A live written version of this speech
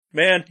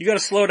Man, you gotta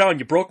slow down.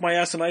 You broke my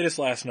assiinitis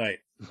last night.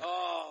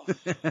 Oh.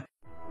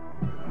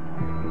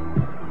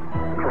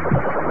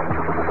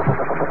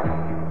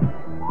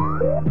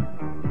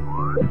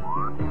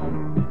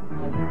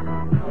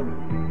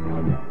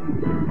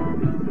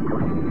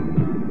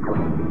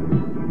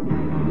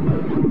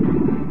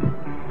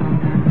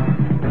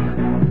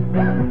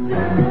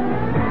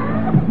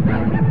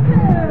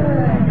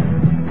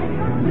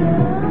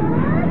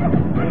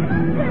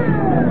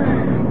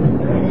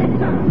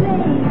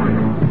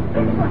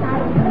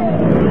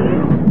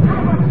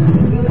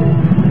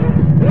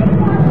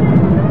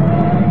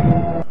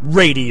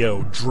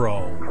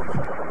 Radiodrome.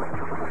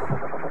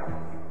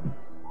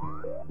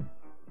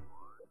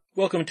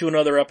 Welcome to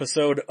another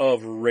episode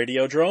of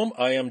Radiodrome.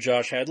 I am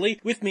Josh Hadley.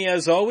 With me,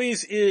 as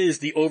always, is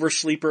the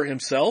oversleeper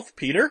himself,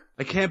 Peter.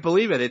 I can't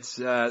believe it. It's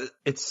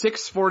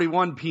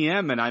 6:41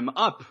 p.m. and I'm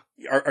up.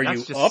 Are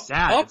That's you just up?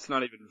 sad. Up? It's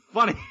not even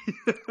funny.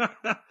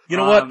 You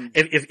know what?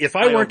 If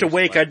I weren't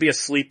awake, I'd be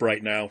asleep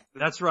right now.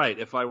 That's right.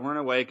 If I weren't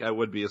awake, I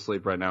would be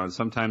asleep right now, and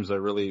sometimes I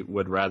really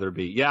would rather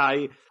be.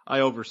 Yeah, I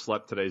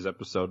overslept today's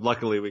episode.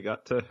 Luckily, we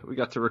got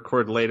to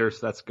record later,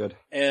 so that's good.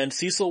 And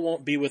Cecil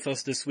won't be with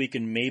us this week,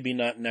 and maybe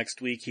not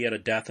next week. He had a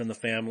death in the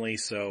family,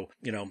 so,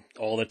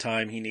 all the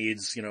time he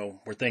needs,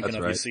 we're thinking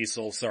of you,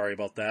 Cecil. Sorry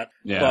about that.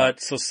 Yeah. But,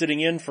 so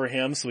sitting in for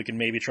him, so we can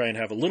maybe try and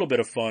have a little bit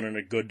of fun and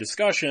a good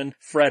discussion,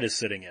 Fred is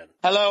sitting in.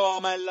 Hello,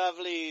 all my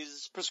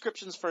lovelies.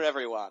 Prescriptions for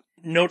everyone.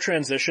 No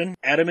transition.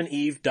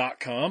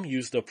 AdamandEve.com.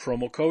 Use the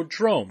promo code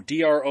DROME,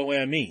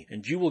 D-R-O-M-E,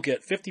 and you will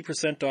get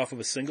 50% off of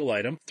a single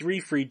item, 3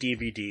 free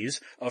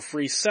DVDs, a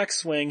free sex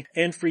swing,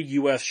 and free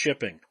U.S.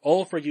 shipping.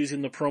 All for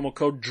using the promo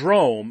code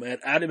DROME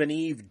at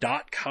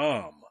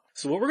AdamandEve.com.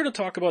 So what we're going to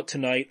talk about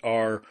tonight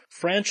are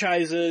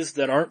franchises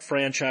that aren't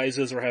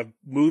franchises or have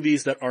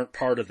movies that aren't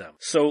part of them.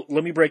 So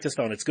let me break this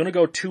down. It's going to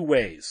go two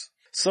ways.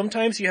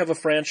 Sometimes you have a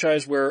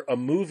franchise where a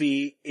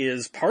movie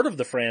is part of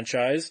the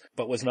franchise,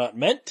 but was not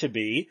meant to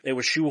be. It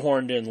was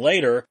shoehorned in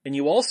later. And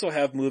you also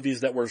have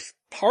movies that were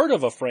part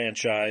of a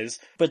franchise,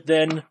 but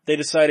then they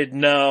decided,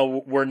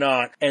 no, we're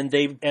not. And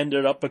they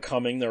ended up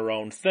becoming their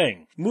own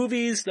thing.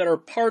 Movies that are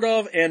part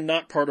of and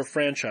not part of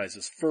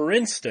franchises. For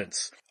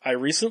instance, I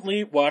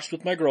recently watched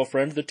with my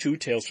girlfriend the 2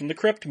 Tales from the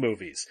Crypt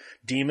movies,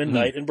 Demon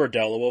Knight and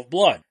Bordello of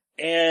Blood.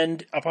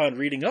 And upon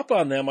reading up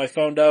on them, I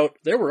found out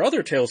there were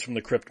other Tales from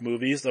the Crypt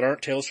movies that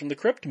aren't Tales from the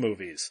Crypt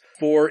movies.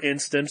 For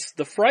instance,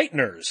 The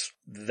Frighteners.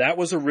 That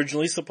was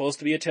originally supposed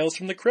to be a Tales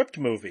from the Crypt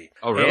movie.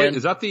 Oh, really? And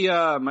is that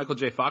the Michael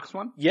J. Fox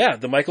one? Yeah,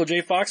 the Michael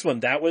J. Fox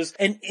one. That was,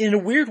 and in a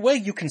weird way,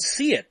 you can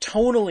see it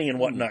tonally and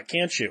whatnot,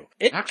 can't you?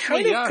 It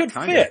Actually, kind of could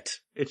kinda fit.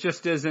 It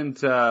just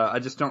isn't, I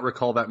just don't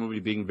recall that movie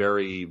being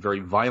very,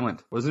 very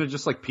violent. Wasn't it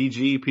just like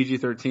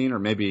PG-13 or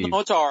maybe? No,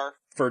 it's R.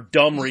 For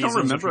dumb I just don't reasons, which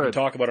we remember can it.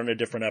 talk about in a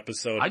different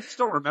episode. I just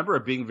don't remember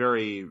it being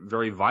very,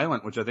 very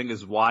violent, which I think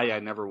is why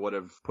I never would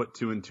have put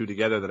 2 and 2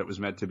 together that it was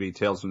meant to be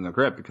Tales from the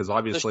Crypt, because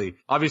obviously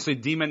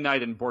Demon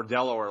Knight and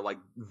Bordello are like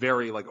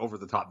very like over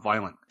the top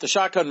violent. The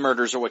shotgun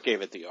murders are what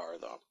gave it the R,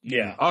 though.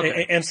 Yeah.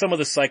 Okay. And some of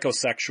the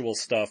psychosexual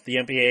stuff. The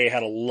MPAA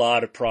had a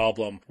lot of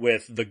problem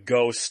with the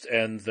ghost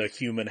and the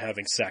human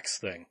having sex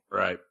thing.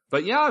 Right.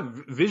 But yeah,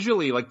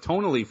 visually, like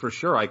tonally, for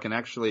sure, I can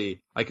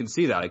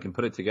see that. I can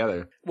put it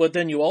together. Well,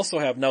 then you also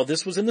have, now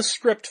this was in the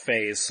script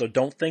phase, so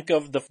don't think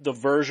of the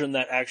version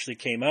that actually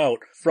came out.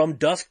 From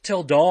Dusk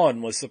Till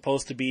Dawn was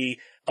supposed to be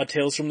a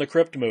Tales from the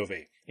Crypt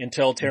movie.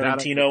 Until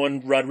Tarantino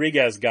and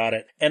Rodriguez got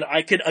it. And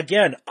I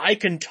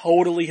can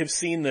totally have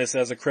seen this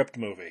as a Crypt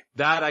movie.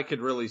 That I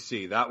could really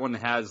see. That one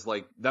has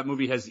that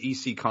movie has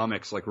EC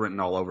Comics written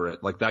all over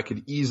it. Like that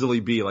could easily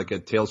be like a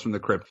Tales from the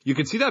Crypt. You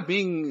could see that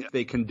being,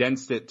 they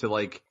condensed it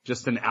to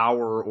just an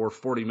hour or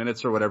 40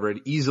 minutes or whatever.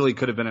 It easily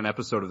could have been an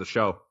episode of the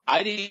show.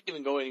 I didn't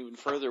even go even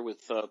further with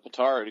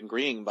Petard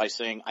agreeing by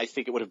saying I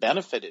think it would have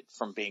benefited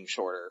from being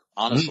shorter.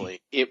 Honestly,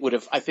 it would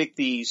have. I think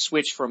the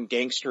switch from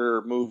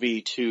gangster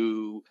movie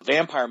to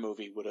vampire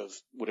movie would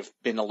have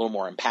been a little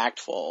more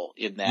impactful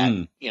in that,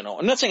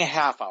 I'm not saying a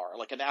half hour,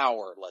 like an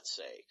hour, let's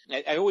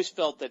say. I always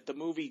felt that the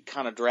movie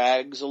kind of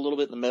drags a little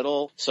bit in the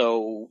middle,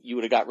 so you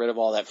would have got rid of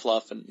all that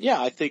fluff. And yeah,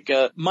 I think,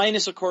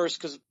 minus of course,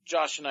 because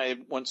Josh and I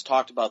once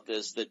talked about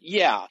this, that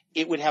yeah,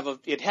 it'd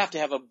have to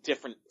have a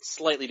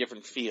slightly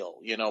different feel,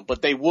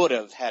 but they would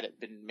have had it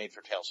been made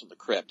for Tales from the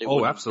Crypt.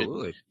 Oh,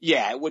 absolutely.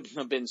 It wouldn't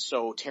have been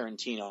so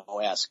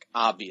Tarantino-esque,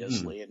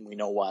 obviously, and we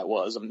know why it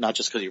was. Not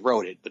just because he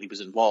wrote it, but he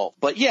was involved.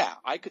 But yeah,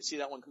 I could see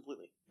that one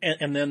completely.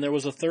 And then there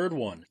was a third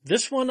one.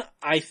 This one,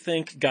 I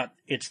think, got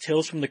its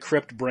Tales from the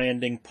Crypt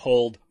branding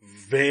pulled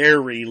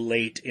very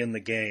late in the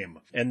game.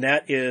 And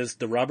that is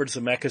the Robert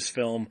Zemeckis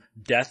film,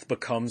 Death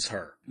Becomes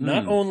Her.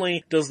 Not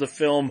only does the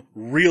film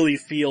really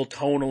feel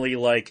tonally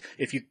like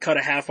if you cut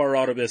a half hour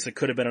out of this, it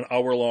could have been an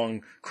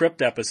hour-long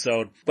Crypt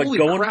episode. But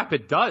holy crap,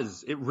 it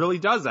does. It really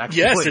does,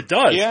 actually. Yes, it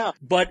does. Yeah.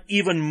 But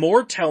even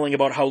more telling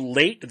about how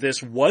late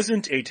this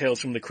wasn't a Tales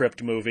from the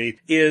Crypt movie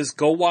is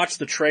go watch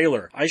the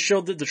trailer. I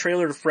showed the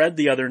trailer to Fred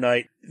the other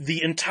night.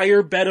 The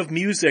entire bed of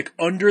music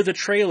under the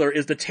trailer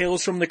is the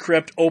Tales from the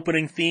Crypt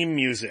opening theme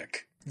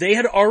music. They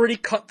had already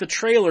cut the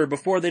trailer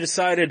before they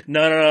decided,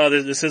 no,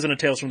 this isn't a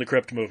Tales from the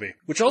Crypt movie.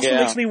 Which also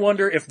makes me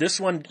wonder if this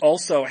one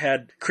also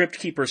had Crypt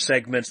Keeper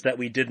segments that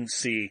we didn't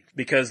see,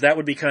 because that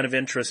would be kind of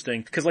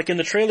interesting. Because like in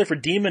the trailer for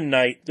Demon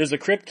Knight, there's a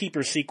Crypt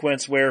Keeper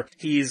sequence where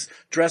he's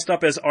dressed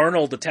up as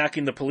Arnold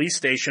attacking the police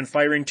station,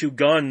 firing 2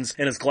 guns,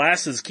 and his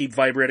glasses keep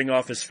vibrating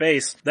off his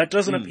face. That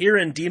doesn't appear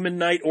in Demon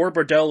Knight or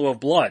Bordello of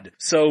Blood.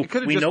 So it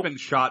could have just been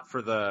shot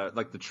for the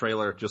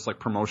trailer, just like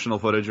promotional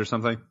footage or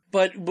something.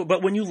 But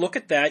when you look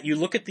at that, you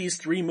look at these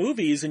 3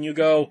 movies and you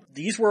go,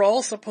 these were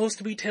all supposed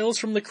to be Tales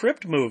from the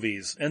Crypt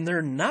movies, and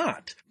they're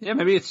not. Yeah,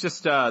 maybe it's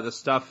just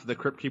the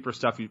Crypt Keeper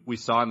stuff we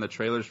saw in the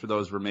trailers for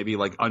those were maybe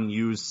like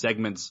unused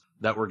segments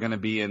that were going to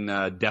be in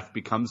Death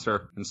Becomes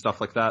Her and stuff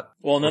like that.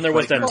 Well, and then there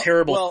was that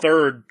terrible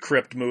third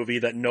Crypt movie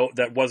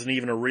that wasn't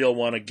even a real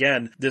one.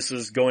 Again, this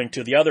is going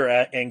to the other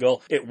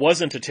angle. It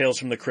wasn't a Tales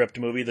from the Crypt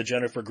movie, the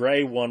Jennifer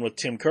Grey one with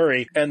Tim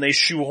Curry, and they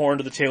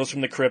shoehorned the Tales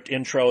from the Crypt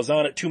intros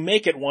on it to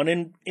make it one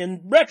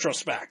in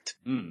retrospect.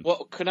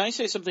 Well, can I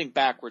say something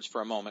backwards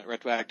for a moment,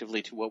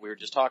 retroactively to what we were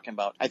just talking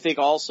about? I think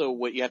also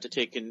what you have to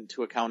take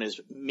into account is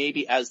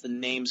maybe as the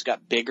names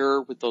got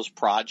bigger with those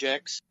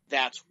projects,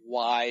 that's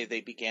why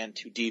they began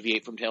to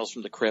deviate from Tales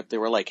from the Crypt. They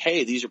were like,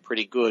 hey, these are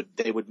pretty good.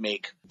 They would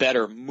make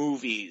better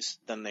movies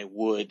than they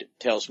would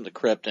Tales from the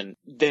Crypt. And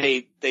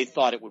they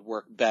thought it would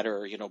work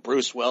better. You know,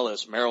 Bruce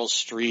Willis, Meryl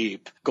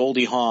Streep,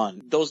 Goldie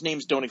Hawn. Those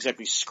names don't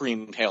exactly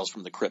scream Tales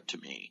from the Crypt to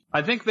me.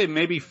 I think they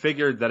maybe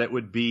figured that it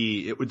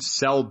would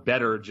sell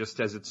better just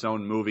as its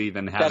own movie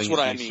than having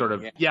sort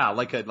of,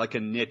 like a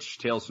niche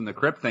Tales from the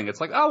Crypt thing. It's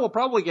like, oh, we'll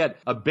probably get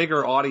a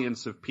bigger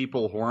audience of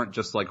people who aren't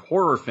just like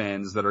horror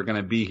fans that are going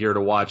to be here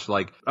to watch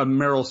like a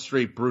Meryl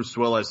Streep, Bruce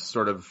Willis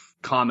sort of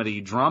comedy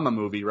drama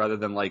movie rather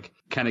than like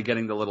kind of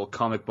getting the little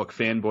comic book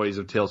fanboys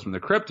of Tales from the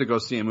Crypt to go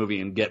see a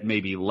movie and get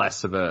maybe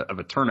less of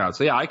a turnout.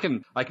 So yeah, I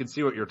can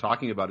see what you're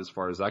talking about as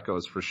far as that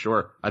goes for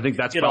sure. I think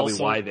that's probably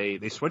why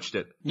they switched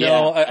it.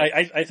 No,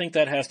 I think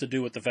that has to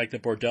do with the fact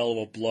that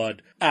Bordello of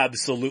Blood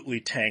absolutely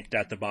tanked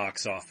at the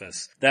box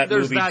office. That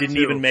movie didn't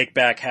even make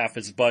back half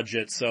its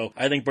budget. So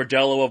I think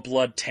Bordello of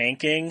Blood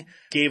tanking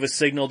gave a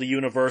signal to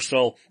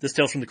Universal, this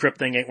Tales from the Crypt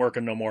thing ain't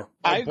working no more.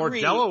 I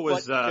agree, Bordello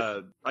was,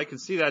 I can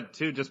see that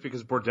too, just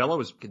because Bordello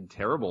was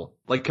terrible.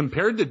 Like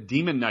compared to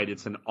Demon Knight,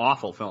 it's an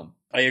awful film.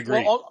 I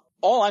agree. Well,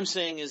 all I'm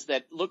saying is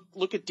that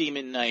look at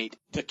Demon Knight,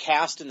 the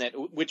cast in that,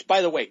 which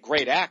by the way,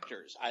 great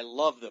actors. I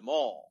love them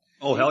all.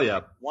 Oh, hell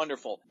yeah.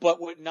 Wonderful. But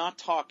we're not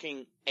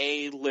talking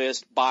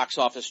A-list box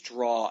office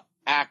draw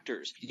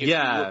actors. If you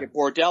look at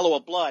Bordello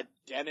of Blood,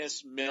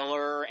 Dennis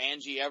Miller,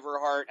 Angie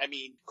Everhart,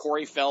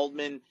 Corey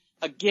Feldman.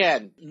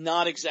 Again,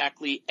 not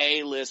exactly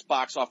A-list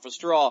box office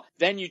draw.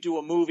 Then you do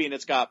a movie and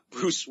it's got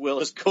Bruce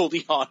Willis,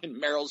 Goldie Hawn,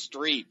 and Meryl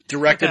Streep.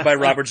 Directed by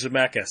Robert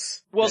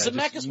Zemeckis. Well,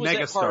 Zemeckis was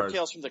that part of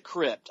Tales from the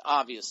Crypt,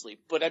 obviously.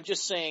 But I'm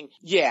just saying,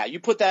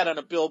 you put that on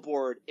a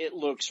billboard, it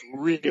looks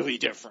really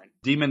different.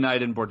 Demon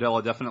Knight and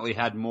Bordello definitely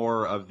had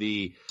more of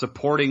the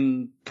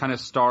supporting kind of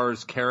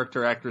stars,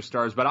 character actor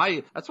stars.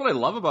 But that's what I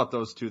love about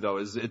those two though,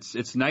 is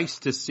it's nice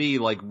to see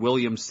like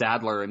William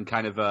Sadler in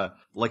kind of a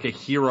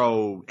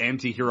hero,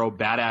 anti-hero,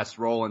 badass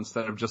role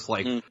instead of just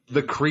like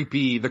the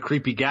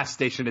creepy gas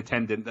station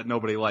attendant that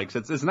nobody likes.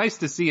 It's nice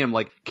to see him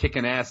like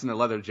kicking ass in a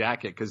leather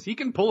jacket because he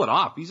can pull it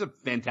off. He's a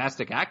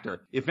fantastic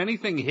actor. If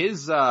anything,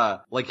 I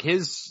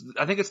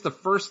think it's the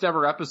first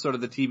ever episode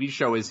of the TV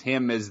show is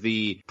him as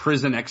the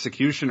prison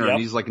executioner and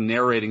he's like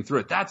narrating through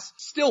it. That's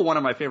still one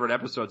of my favorite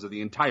episodes of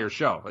the entire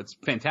show. It's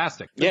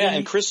fantastic. Yeah,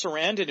 and Chris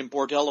Sarandon in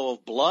Bordello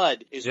of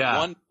Blood is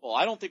wonderful.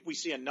 I don't think we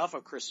see enough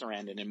of Chris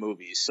Sarandon in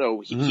movies.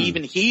 So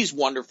he's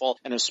wonderful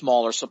in a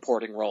smaller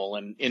supporting role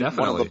in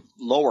one of the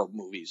lower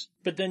movies.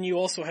 But then you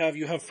also have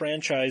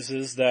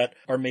franchises that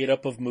are made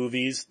up of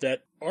movies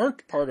that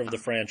aren't part of the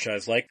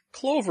franchise, like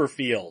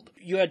Cloverfield.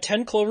 You had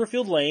 10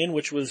 Cloverfield Lane,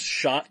 which was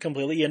shot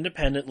completely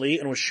independently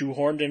and was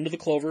shoehorned into the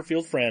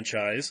Cloverfield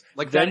franchise.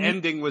 Like that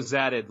ending was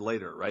added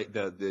later, right?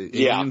 The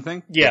alien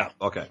thing? Yeah.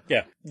 Okay.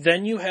 Yeah.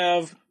 Then you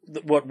have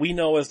what we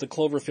know as the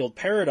Cloverfield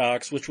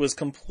Paradox, which was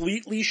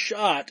completely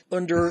shot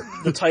under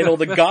the title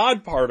The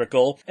God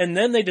Particle, and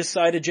then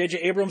J.J.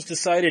 Abrams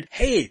decided,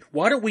 hey,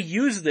 why don't we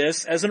use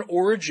this as an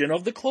origin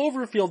of the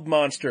Cloverfield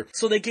monster?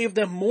 So they gave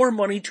them more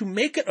money to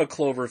make it a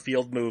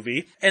Cloverfield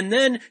movie, and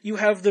then you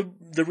have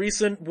the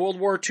recent World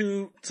War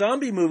II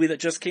zombie movie that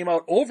just came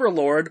out,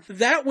 Overlord.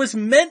 That was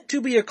meant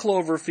to be a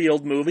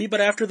Cloverfield movie,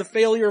 but after the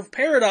failure of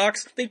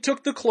Paradox, they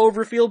took the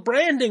Cloverfield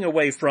branding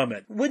away from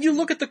it. When you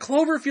look at the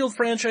Cloverfield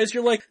franchise,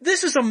 you're like,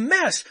 this is a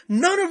mess.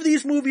 None of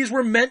these movies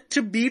were meant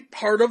to be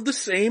part of the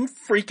same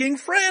freaking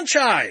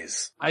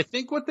franchise. I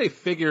think what they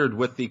figured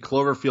with the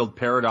Cloverfield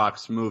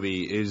Paradox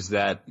movie is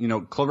that, 10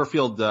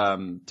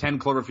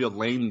 Cloverfield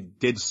Lane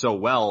did so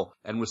well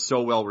and was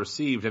so well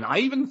received. And I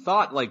even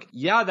thought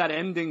that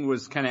ending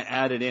was kind of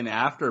added in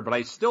after, but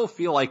I still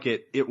feel like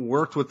it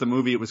worked with the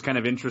movie. It was kind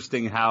of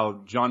interesting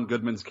how John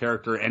Goodman's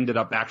character ended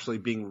up actually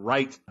being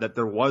right, that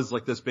there was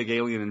like this big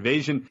alien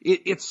invasion.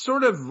 It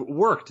sort of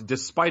worked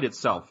despite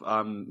itself.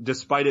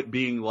 despite it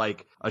being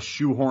like a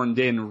shoehorned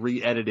in,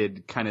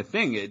 re-edited kind of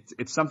thing.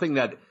 It's something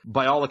that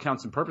by all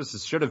accounts and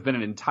purposes should have been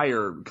an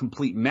entire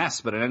complete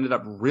mess, but it ended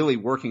up really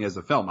working as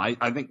a film.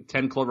 I think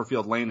 10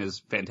 Cloverfield Lane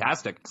is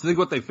fantastic. So I think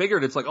what they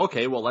figured, it's like,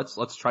 okay, well,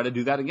 let's try to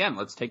do that again.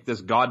 Let's take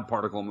this God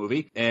particle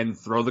movie and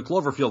throw the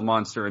Cloverfield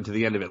monster into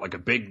the end of it, like a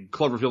big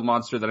Cloverfield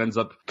monster that ends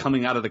up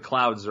coming out of the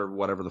clouds or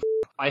whatever the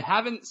I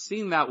haven't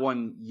seen that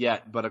one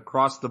yet, but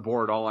across the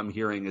board, all I'm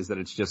hearing is that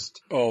it's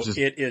just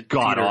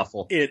god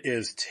awful. It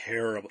is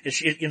terrible.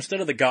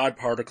 Instead of the God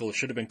particle, it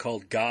should have been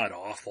called God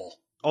awful.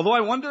 Although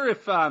I wonder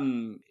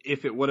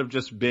if it would have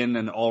just been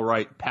an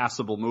alright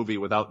passable movie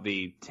without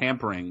the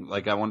tampering.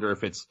 Like I wonder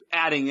if it's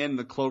adding in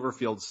the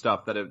Cloverfield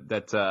stuff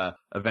that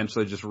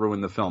eventually just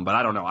ruined the film. But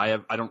I don't know.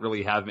 I don't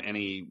really have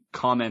any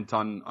comment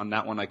on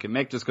that one I can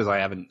make just because I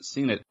haven't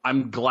seen it.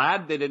 I'm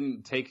glad they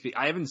didn't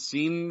I haven't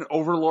seen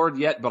Overlord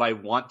yet, but I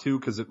want to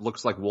because it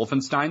looks like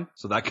Wolfenstein.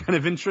 So that kind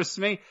of interests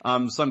me.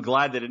 So I'm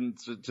glad they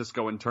didn't just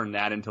go and turn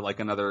that into like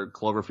another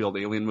Cloverfield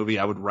alien movie.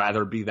 I would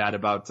rather be that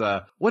about,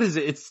 what is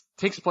it?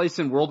 Takes place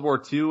in World War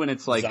II and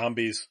it's like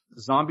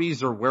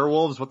zombies or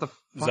werewolves. What the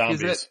fuck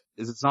zombies. is it?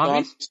 Is it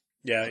zombies?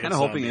 Yeah, kind of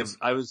hoping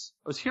I was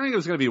hearing it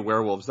was going to be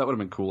werewolves. That would have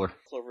been cooler.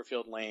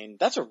 Cloverfield Lane.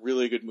 That's a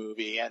really good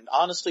movie. And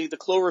honestly, the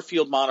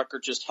Cloverfield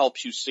moniker just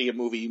helps you see a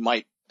movie you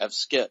might have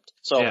skipped.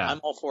 So yeah. I'm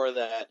all for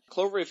that.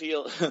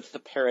 Cloverfield, the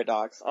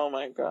paradox. Oh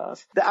my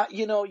gosh.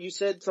 You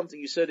said something.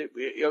 You said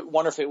I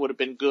wonder if it would have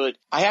been good.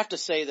 I have to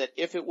say that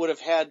if it would have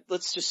had,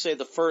 let's just say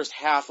the first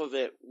half of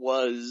it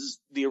was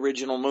the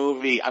original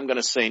movie, I'm going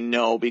to say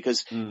no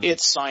because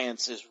its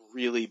science is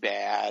really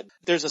bad.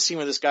 There's a scene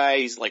where this guy,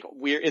 he's like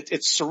weird.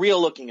 It's surreal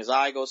looking. His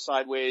eye goes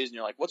sideways and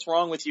you're like, what's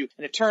wrong with you?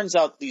 And it turns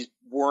out these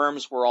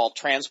worms were all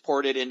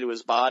transported into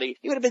his body.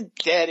 He would have been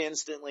dead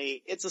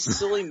instantly. It's a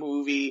silly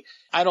movie.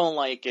 I don't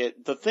like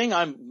it. The thing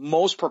I'm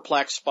most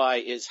perplexed by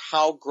is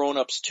how Grown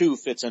Ups 2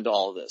 fits into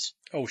all of this.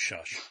 Oh,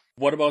 shush.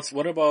 What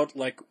about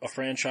like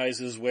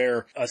franchises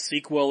where a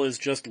sequel is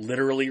just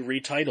literally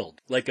retitled,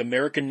 like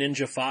American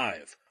Ninja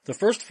 5? The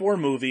first 4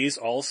 movies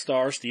all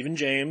star Stephen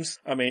James.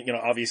 I mean,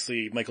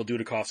 obviously Michael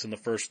Dudikoff's in the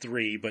first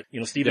 3, but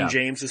Stephen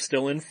James is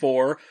still in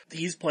 4.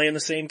 He's playing the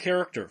same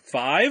character.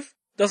 5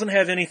 doesn't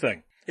have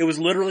anything. It was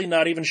literally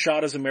not even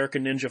shot as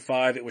American Ninja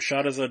 5. It was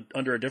shot as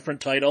under a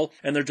different title,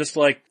 and they're just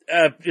like,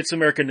 it's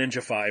American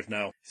Ninja 5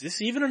 now. Is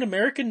this even an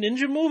American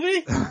Ninja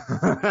movie?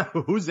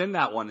 Who's in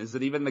that one? Is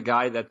it even the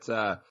guy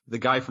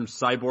from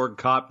Cyborg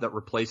Cop that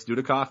replaced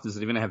Dudikoff? Does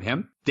it even have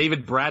him?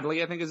 David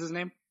Bradley, I think is his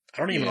name. I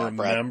don't even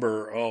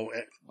remember.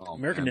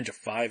 American Ninja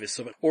 5 is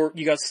so bad. Or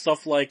you got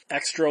stuff like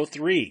Extro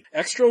 3.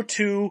 Extro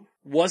 2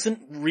 wasn't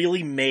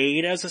really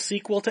made as a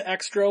sequel to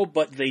Extro,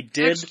 but they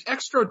did.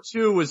 Extro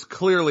 2 was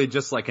clearly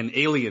just like an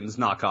Aliens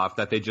knockoff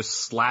that they just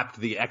slapped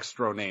the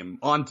Extro name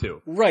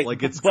onto. Right.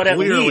 Like it's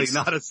clearly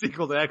not a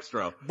sequel to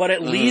Extro. But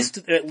at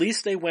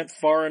least they went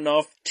far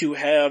enough to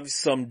have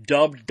some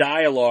dubbed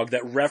dialogue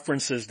that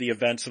references the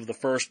events of the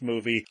first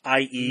movie,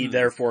 i.e.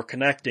 therefore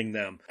connecting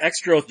them.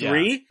 Extro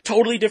 3,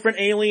 totally different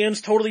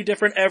aliens, totally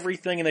different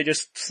everything, and they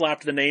just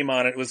slapped the name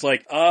on it. It was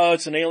like, oh,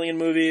 it's an alien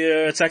movie,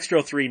 it's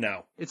Extro 3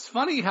 now. It's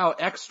funny how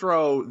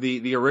Extro,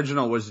 the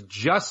original, was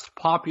just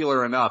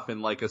popular enough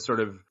in like a sort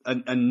of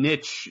a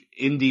niche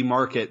indie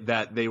market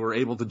that they were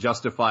able to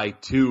justify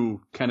 2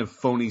 kind of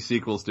phony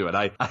sequels to it.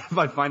 I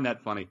find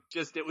that funny.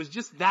 It was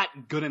just that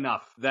good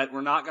enough that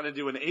we're not gonna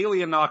do an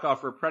Alien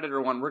knockoff or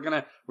Predator one. We're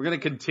gonna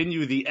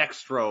continue the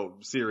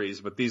Extro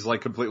series with these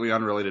like completely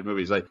unrelated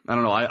movies. I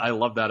don't know. I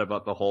love that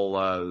about the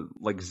whole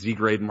like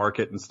Z-grade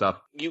market and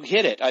stuff. You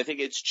hit it. I think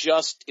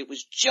it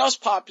was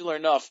just popular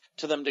enough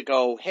to them to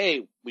go,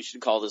 hey, we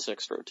should call this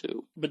Extro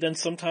 2. But then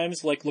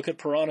sometimes, like, look at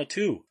Piranha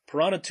 2.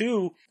 Piranha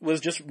 2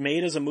 was just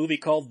made as a movie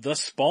called The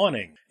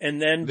Spawning.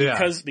 And then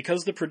because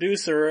the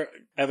producer,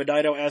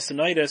 Avedito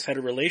Asinitis, had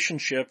a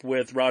relationship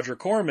with Roger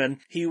Corman,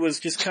 he was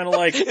just kind of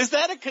like... Is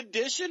that a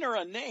condition or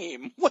a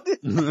name? What is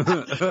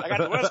I got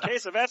the worst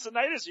case of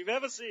Asinitis you've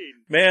ever seen.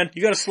 Man,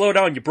 you gotta slow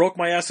down. You broke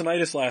my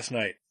Asinitis last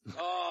night.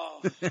 Oh.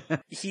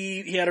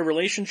 He had a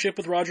relationship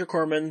with Roger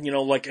Corman,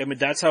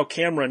 that's how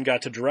Cameron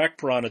got to direct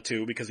Piranha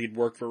 2, because he'd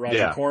worked for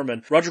Roger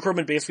Corman. Roger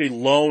Corman basically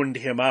loaned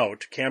him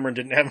out. Cameron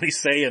didn't have any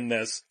say in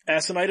this.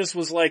 Asinitis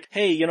was like,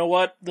 hey, you know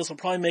what? This will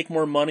probably make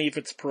more money if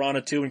it's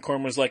Piranha 2, and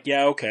Corman was like,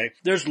 yeah, okay.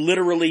 There's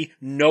literally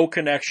no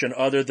connection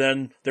other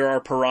than there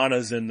are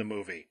piranhas in the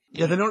movie.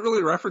 Yeah, they don't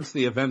really reference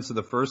the events of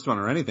the first one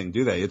or anything,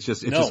 do they? It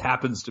just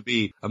happens to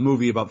be a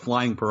movie about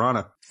flying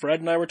piranha. Fred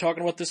and I were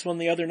talking about this one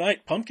the other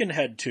night,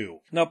 Pumpkinhead 2.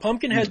 Now,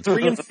 Pumpkinhead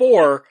 3 and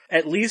 4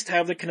 at least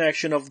have the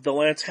connection of the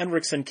Lance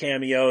Henriksen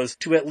cameos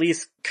to at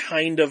least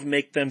kind of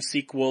make them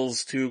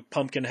sequels to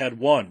Pumpkinhead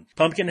 1.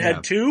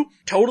 Pumpkinhead 2,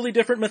 totally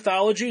different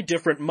mythology,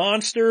 different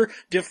monster,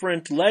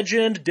 different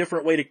legend,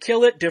 different way to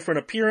kill it, different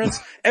appearance.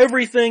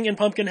 Everything in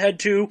Pumpkinhead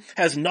 2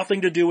 has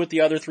nothing to do with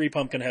the other 3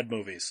 Pumpkinhead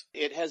movies.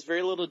 It has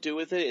very little to do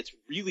with it. It's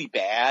really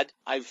bad.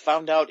 I've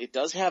found out it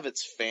does have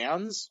its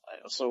fans,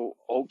 so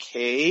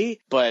okay,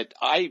 but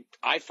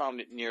I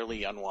found it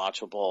nearly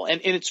unwatchable.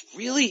 And it's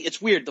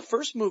weird. The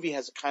first movie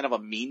has kind of a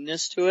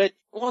meanness to it,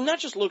 Well, not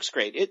just looks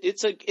great.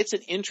 It's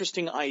an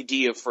interesting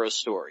idea for a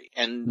story,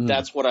 and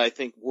that's what I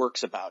think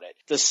works about it.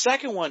 The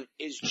second one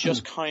is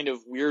just kind of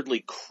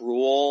weirdly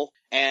cruel,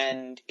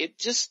 and you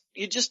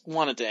just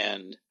want it to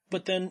end.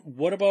 But then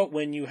what about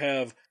when you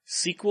have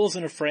sequels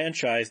in a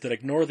franchise that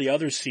ignore the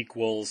other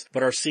sequels,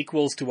 but are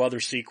sequels to other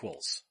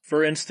sequels?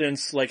 For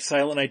instance, like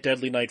Silent Night,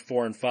 Deadly Night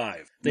 4 and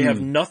 5. They have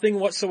nothing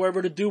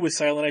whatsoever to do with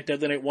Silent Night,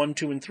 Deadly Night 1,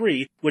 2, and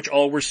 3, which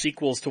all were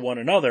sequels to one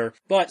another,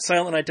 but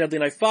Silent Night, Deadly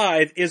Night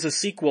 5 is a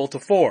sequel to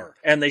 4,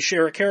 and they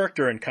share a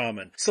character in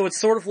common. So it's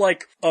sort of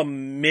like a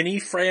mini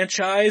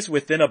franchise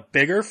within a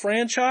bigger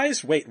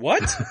franchise? Wait,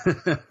 what?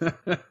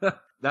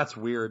 That's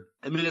weird.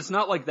 I mean, it's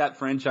not like that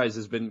franchise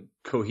has been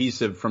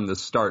cohesive from the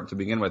start to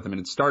begin with. I mean,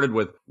 it started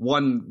with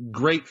one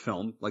great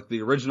film, like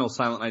the original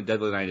Silent Night,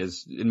 Deadly Night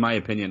is, in my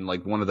opinion,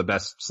 like one of the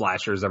best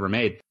slashers ever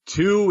made.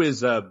 2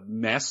 is a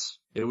mess.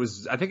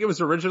 I think it was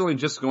originally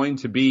just going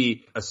to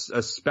be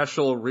a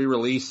special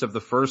re-release of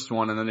the first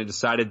one, and then they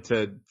decided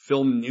to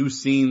film new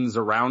scenes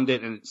around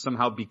it, and it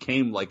somehow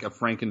became like a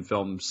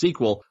Frankenfilm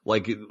sequel,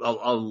 like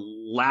a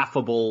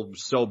laughable,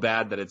 so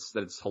bad that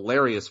it's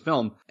hilarious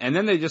film. And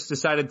then they just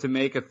decided to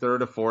make a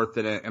third, a fourth,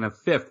 and a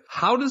fifth.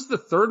 How does the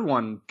third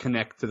one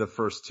connect to the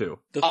first two?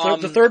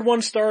 The third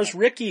one stars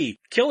Ricky,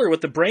 killer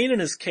with the brain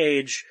in his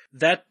cage.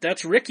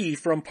 That's Ricky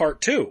from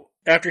part 2.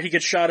 After he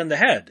gets shot in the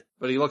head.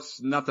 But he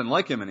looks nothing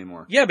like him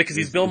anymore. Yeah, because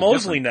he's Bill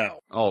Moseley different.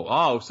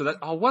 now. So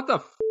what the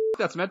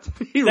that's meant to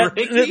be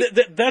Ricky?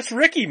 That's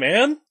Ricky,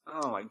 man.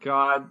 Oh my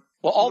god.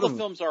 Well, all the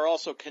films are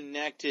also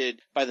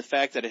connected by the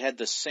fact that it had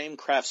the same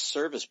craft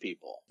service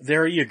people.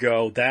 There you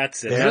go.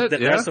 That's it.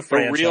 That's the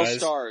franchise. The real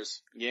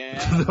stars.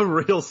 Yeah. The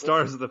real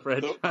stars of the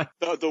franchise.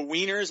 The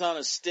wieners on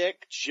a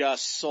stick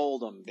just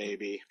sold them,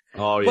 baby.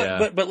 Oh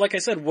yeah. But like I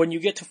said, when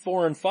you get to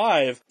 4 and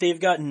 5, they've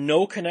got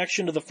no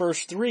connection to the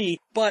first 3,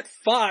 but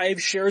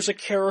 5 shares a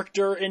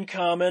character in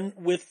common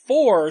with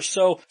 4,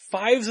 so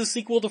 5's a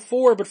sequel to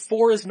 4, but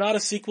 4 is not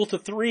a sequel to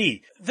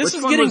 3. This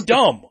is getting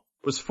dumb.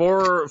 Was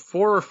 4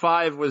 or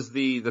 5 was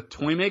the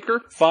toy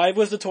maker? 5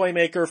 was the toy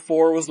maker,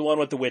 4 was the one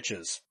with the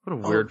witches. What a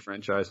weird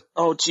franchise.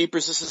 Oh,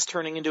 jeepers, this is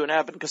turning into an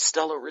Abbott and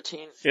Costello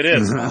routine. It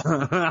is.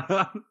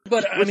 But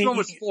which one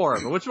was 4?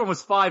 But which one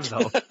was 5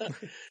 though?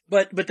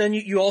 But then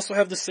you also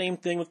have the same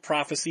thing with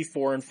Prophecy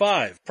 4 and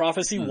 5.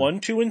 Prophecy 1,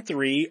 2, and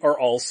 3 are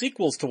all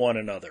sequels to one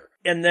another.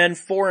 And then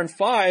 4 and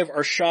 5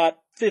 are shot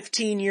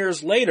 15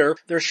 years later.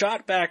 They're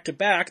shot back to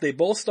back. They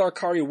both star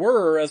Kari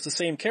Wuhrer as the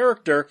same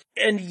character,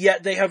 and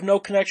yet they have no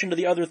connection to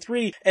the other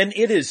 3. And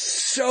it is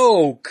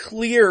so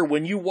clear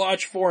when you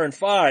watch 4 and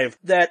 5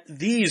 that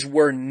these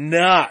were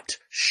not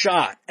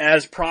shot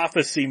as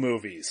Prophecy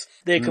movies.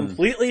 They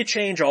completely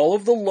change all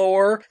of the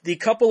lore. The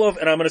couple of,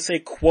 and I'm going to say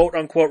quote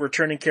unquote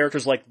returning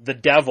characters like the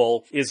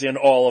devil is in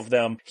all of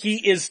them.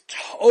 He is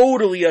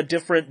totally a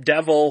different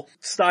devil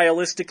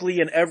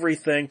stylistically and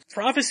everything.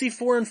 Prophecy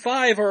 4 and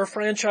 5 are a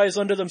franchise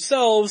unto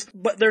themselves,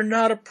 but they're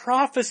not a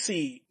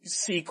Prophecy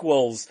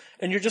sequels.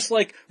 And you're just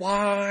like,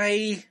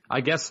 why?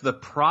 I guess the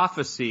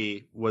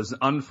prophecy was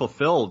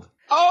unfulfilled.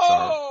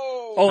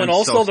 Oh, and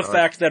also the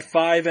fact that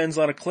 5 ends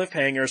on a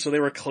cliffhanger, so they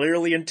were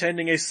clearly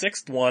intending a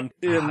 6th one,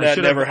 and that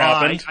never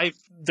happened.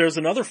 There's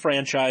another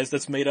franchise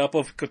that's made up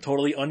of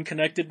totally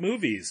unconnected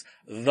movies.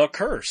 The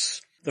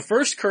Curse. The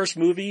first Curse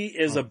movie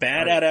is a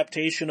bad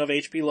adaptation of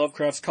H.P.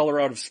 Lovecraft's Color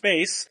Out of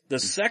Space. The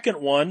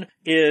second one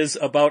is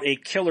about a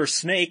killer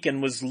snake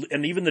and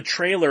even the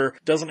trailer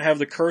doesn't have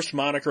the Curse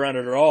moniker on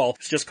it at all.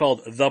 It's just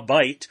called The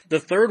Bite. The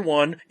third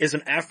one is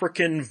an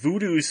African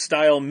voodoo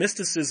style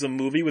mysticism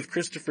movie with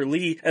Christopher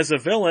Lee as a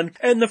villain.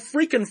 And the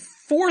freaking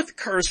fourth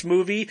Curse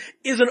movie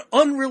is an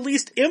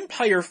unreleased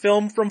Empire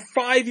film from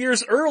 5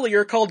 years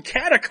earlier called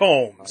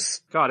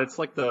Catacombs. God, it's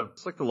like the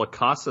La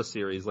Casa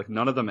series. Like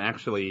none of them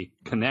actually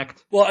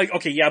connect. Well,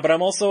 okay, yeah, but I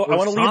want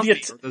to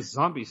leave the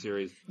zombie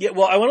series. Yeah,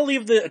 well, I want to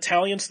leave the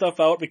Italian stuff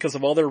out because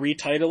of all their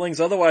retitling.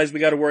 Otherwise, we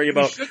got to worry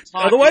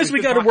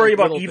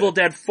about. Evil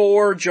Dead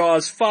 4,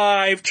 Jaws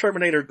 5,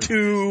 Terminator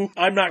 2.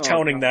 I'm not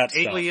counting that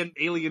stuff.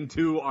 Alien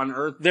 2 on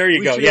Earth. There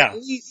you go. Yeah,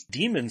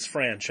 Demons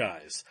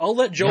franchise. I'll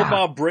let Joe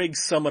Bob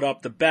Briggs sum it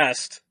up the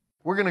best.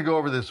 We're going to go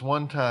over this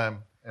one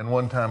time and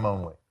one time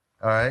only.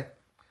 All right.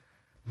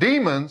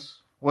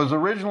 Demons was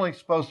originally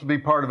supposed to be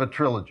part of a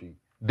trilogy.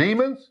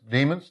 Demons,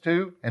 Demons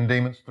 2, and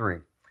Demons 3.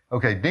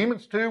 Okay,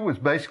 Demons 2 was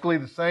basically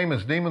the same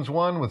as Demons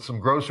 1 with some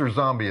grosser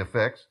zombie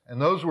effects,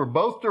 and those were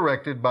both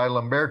directed by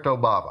Lamberto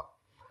Bava.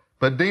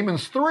 But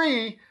Demons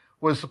 3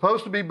 was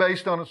supposed to be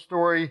based on a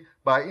story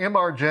by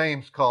M.R.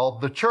 James called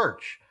The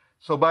Church.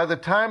 So by the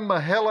time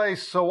Michele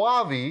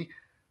Soavi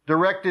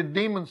directed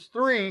Demons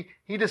 3,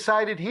 he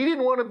decided he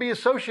didn't want to be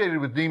associated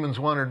with Demons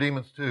 1 or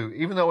Demons 2,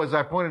 even though, as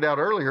I pointed out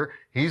earlier,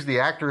 he's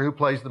the actor who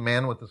plays the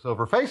man with the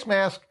silver face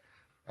mask.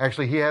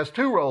 Actually, he has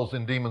 2 roles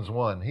in Demons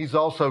 1. He's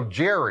also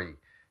Jerry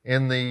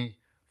in the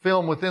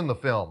film within the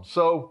film.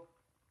 So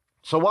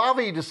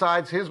Soavi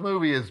decides his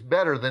movie is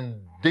better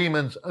than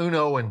Demons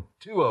Uno and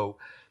Tuo.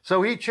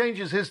 So he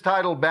changes his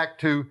title back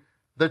to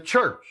The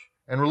Church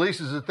and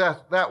releases it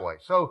that way.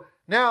 So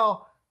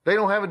now they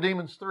don't have a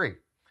Demons 3.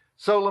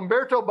 So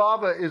Lamberto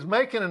Bava is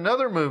making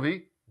another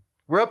movie.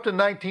 We're up to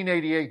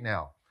 1988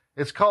 now.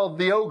 It's called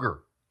The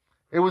Ogre.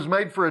 It was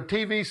made for a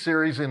TV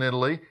series in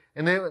Italy,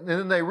 and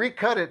then they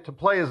recut it to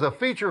play as a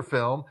feature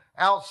film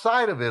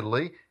outside of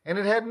Italy, and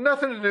it had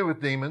nothing to do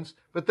with demons,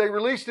 but they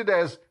released it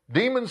as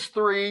Demons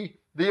 3,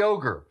 The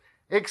Ogre.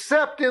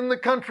 Except in the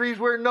countries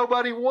where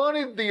nobody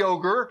wanted the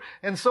ogre.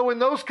 And so in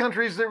those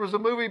countries, there was a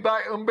movie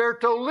by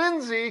Umberto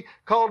Lenzi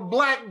called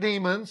Black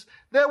Demons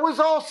that was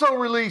also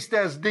released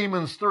as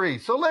Demons 3.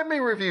 So let me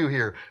review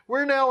here.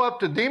 We're now up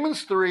to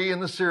Demons 3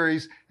 in the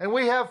series, and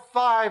we have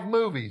 5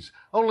 movies,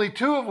 only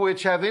 2 of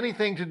which have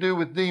anything to do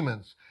with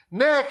demons.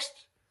 Next,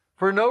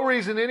 for no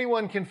reason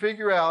anyone can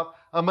figure out,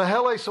 a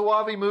Michele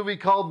Soavi movie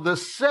called The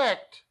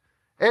Sect,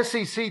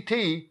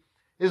 S-E-C-T,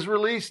 is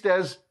released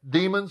as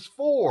Demons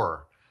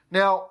 4.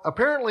 Now,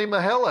 apparently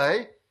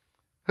Michele,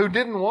 who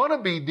didn't want to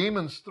be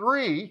Demons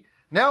 3,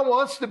 now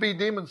wants to be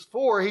Demons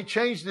 4. He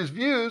changed his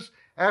views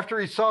after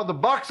he saw the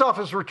box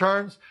office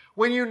returns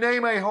when you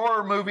name a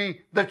horror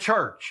movie The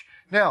Church.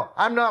 Now,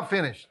 I'm not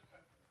finished.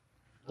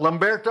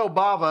 Lamberto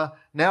Bava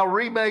now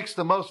remakes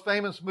the most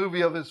famous movie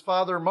of his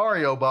father,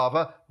 Mario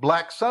Bava,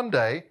 Black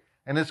Sunday,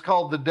 and it's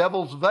called The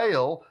Devil's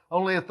Veil.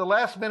 Only at the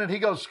last minute he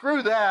goes,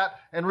 screw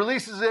that, and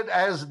releases it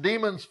as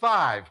Demons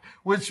 5,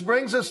 which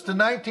brings us to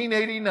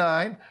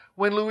 1989,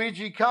 when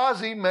Luigi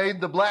Cozzi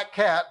made The Black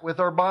Cat with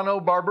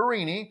Urbano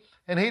Barberini,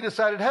 and he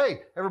decided,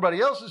 hey,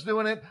 everybody else is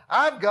doing it.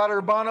 I've got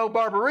Urbano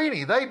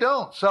Barberini. They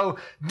don't. So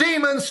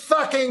Demons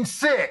fucking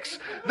 6.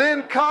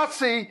 Then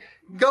Cozzi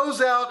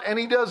goes out and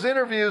he does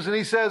interviews and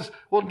he says,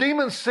 well,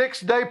 Demons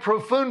 6 De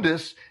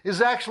Profundis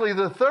is actually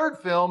the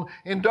 3rd film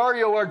in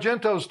Dario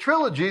Argento's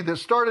trilogy that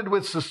started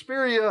with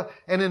Suspiria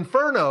and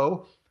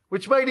Inferno,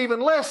 which made even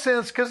less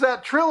sense because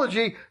that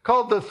trilogy,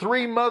 called the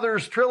Three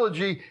Mothers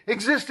Trilogy,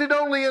 existed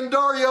only in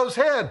Dario's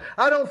head.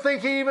 I don't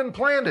think he even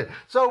planned it.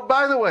 So,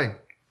 by the way,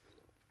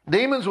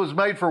 Demons was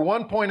made for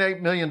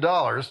 $1.8 million,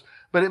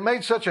 but it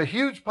made such a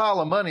huge pile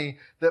of money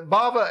that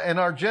Bava and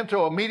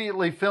Argento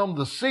immediately filmed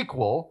the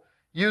sequel,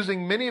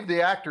 using many of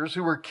the actors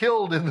who were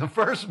killed in the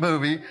first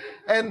movie.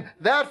 And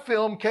that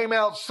film came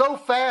out so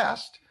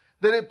fast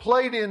that it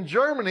played in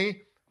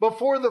Germany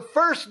before the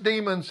first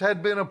Demons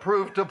had been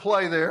approved to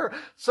play there.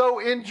 So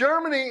in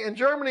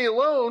Germany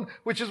alone,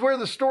 which is where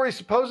the story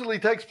supposedly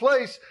takes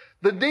place,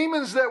 the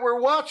Demons that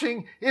we're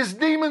watching is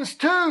Demons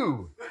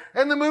 2.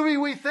 And the movie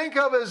we think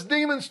of as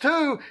Demons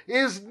 2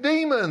 is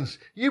Demons.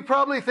 You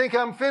probably think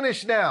I'm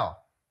finished now.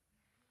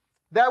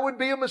 That would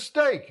be a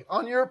mistake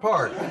on your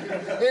part.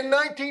 In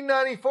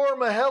 1994,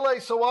 Michele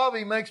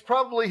Soavi makes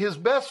probably his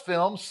best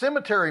film,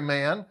 Cemetery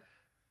Man.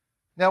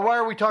 Now, why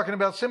are we talking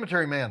about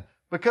Cemetery Man?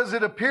 Because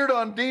it appeared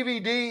on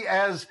DVD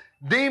as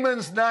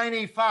Demons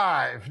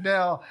 95.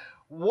 Now,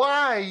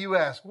 why, you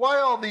ask? Why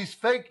all these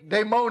fake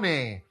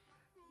demoni?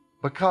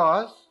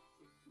 Because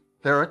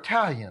they're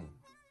Italian.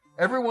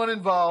 Everyone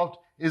involved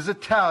is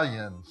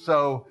Italian.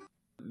 So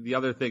the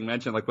other thing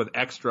mentioned, like with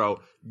Extro,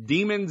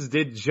 Demons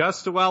did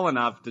just well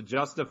enough to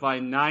justify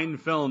 9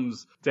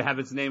 films to have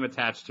its name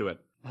attached to it.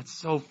 That's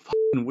so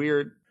fucking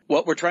weird.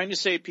 What we're trying to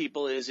say,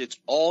 people, is it's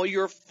all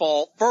your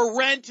fault for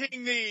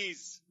renting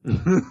these.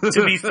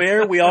 To be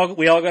fair, we all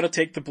got to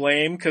take the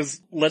blame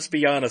because let's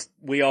be honest,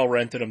 we all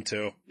rented them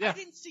too. Yeah. I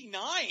didn't see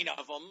 9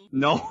 of them.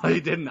 No, I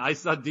didn't. I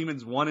saw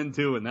Demons 1 and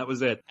 2, and that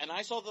was it. And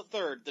I saw the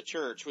 3rd, The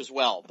Church, as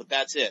well, but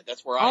that's it.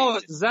 That's where I.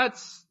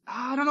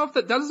 I don't know if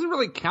that doesn't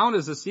really count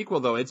as a sequel,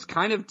 though. It's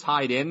kind of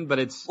tied in, but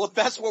it's. Well,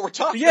 that's what we're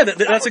talking about.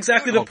 Yeah, that's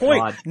exactly the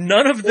point. God.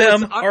 None of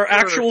them are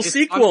actual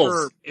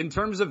sequels. In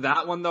terms of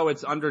that one, though,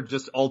 it's under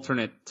just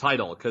alternate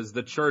title, because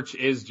The Church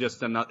is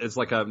just it's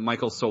like a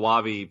Michael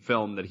Soavi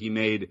film that he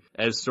made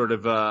as sort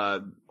of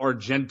a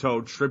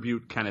Argento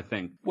tribute kind of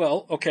thing.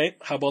 Well, okay,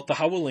 how about the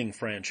Howling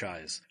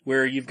franchise?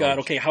 Where you've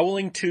got,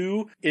 Howling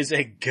 2 is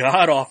a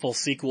god-awful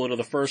sequel to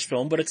the first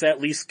film, but it's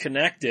at least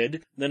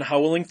connected. Then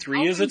Howling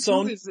 3 is its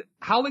own.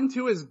 Howling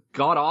 2 is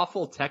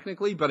god-awful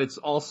technically, but it's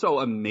also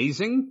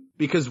amazing,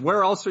 because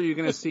where else are you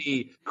going to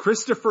see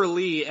Christopher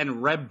Lee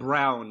and Reb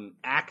Brown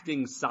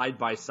acting side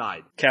by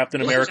side?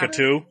 Captain America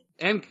 2?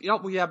 And,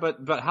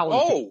 but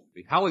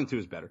Howling 2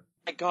 is better.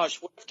 My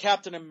gosh, what if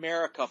Captain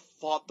America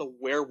fought the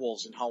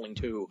werewolves in Howling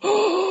 2?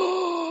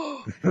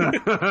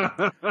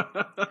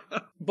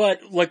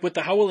 But, like with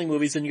the Howling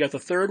movies, then you got the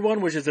 3rd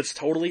one, which is its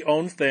totally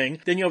own thing.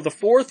 Then you have the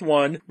 4th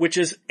one, which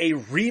is a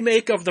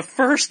remake of the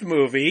first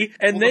movie.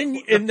 And then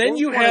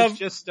you have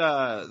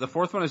the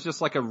 4th one is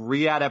just like a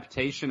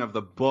readaptation of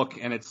the book,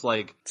 and it's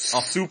like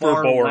a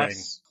super boring.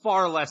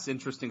 Far less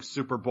interesting,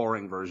 super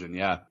boring version,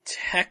 yeah.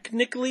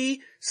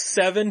 Technically,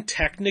 7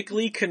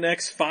 technically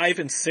connects 5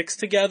 and 6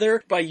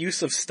 together by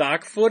use of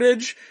stock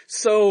footage.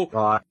 So,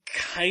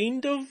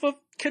 kind of a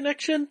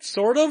connection,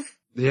 sort of.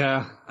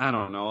 Yeah, I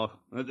don't know.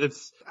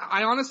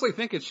 I honestly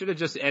think it should have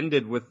just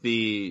ended with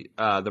the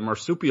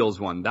marsupials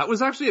one. That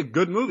was actually a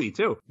good movie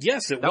too.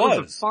 Yes, it That was.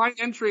 was a fine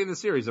entry in the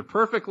series, a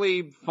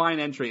perfectly fine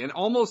entry, and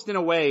almost in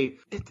a way,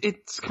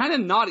 it's kind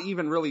of not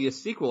even really a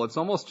sequel. It's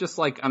almost just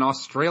like an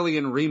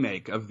Australian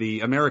remake of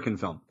the American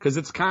film. Cause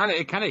it kind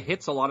of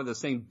hits a lot of the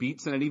same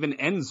beats, and it even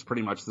ends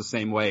pretty much the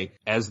same way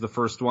as the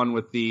first one,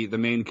 with the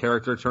main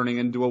character turning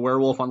into a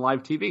werewolf on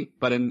live TV,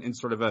 but in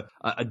sort of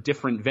a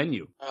different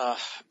venue.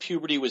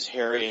 Puberty was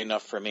hairy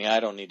enough for me. I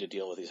don't need to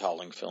deal with these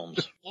Howling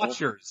films.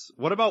 Watchers.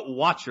 What about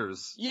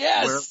Watchers?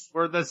 Yes!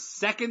 Where the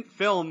second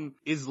film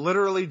is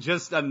literally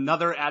just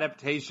another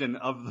adaptation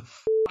of the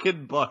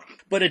fucking book.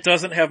 But it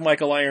doesn't have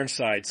Michael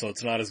Ironside, so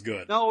it's not as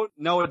good.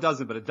 No, it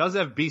doesn't, but it does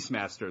have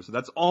Beastmaster, so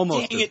that's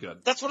almost as good.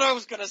 That's what I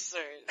was gonna say.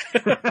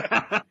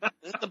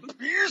 The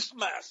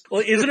Beastmaster.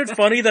 Well, isn't it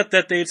funny that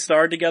they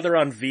starred together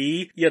on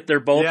V, yet they're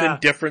both in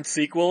different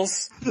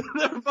sequels?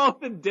 They're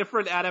both in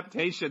different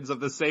adaptations of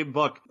the same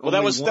book. Well,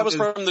 that was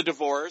from the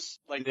divorce.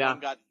 Like, one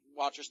got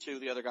Watchers 2,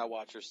 the other got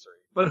Watchers 3.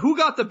 But who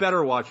got the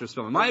better Watchers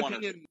film?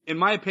 In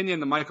my opinion,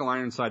 the Michael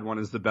Ironside one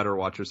is the better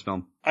Watchers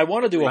film. I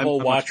want to do a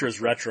whole Watchers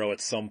retro at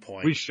some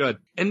point. We should.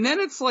 And then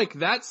it's like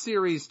that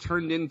series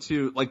turned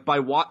into, like,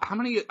 how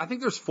many? I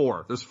think there's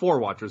 4. There's 4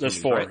 Watchers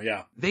movies, right?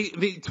 Yeah.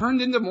 They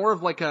turned into more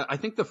of like I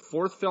think the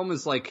 4th film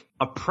is like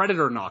a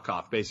Predator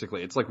knockoff,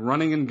 basically. It's like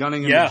running and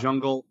gunning in the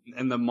jungle,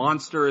 and the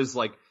monster is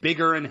like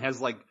bigger and has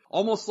like,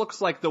 almost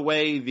looks like the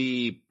way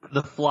the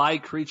fly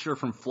creature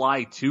from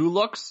Fly 2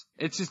 looks.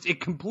 It's just, it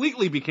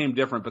completely became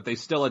different, but they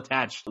still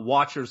attached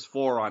Watchers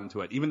 4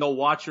 onto it. Even though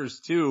Watchers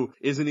 2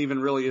 isn't even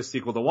really a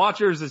sequel to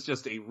Watchers, it's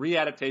just a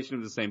readaptation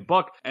of the same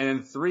book. And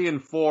then 3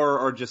 and 4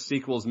 are just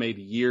sequels made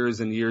years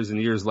and years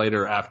and years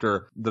later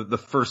after the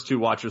first 2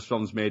 Watchers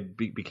films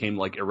became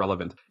like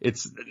irrelevant.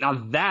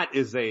 Now that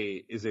is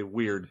a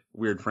weird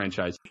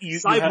franchise.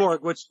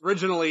 Cyborg, which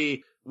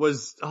originally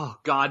was,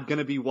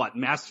 gonna be what?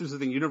 Masters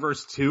of the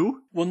Universe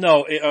 2? Well,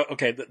 no,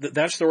 okay,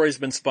 that story's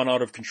been spun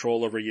out of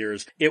control over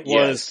years. It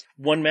was,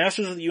 when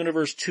Masters of the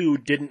Universe 2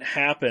 didn't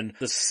happen,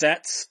 the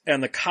sets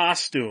and the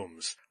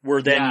costumes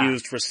were then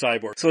used for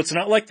Cyborg. So it's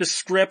not like the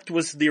script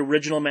was the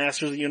original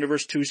Masters of the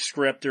Universe 2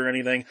 script or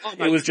anything.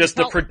 It was just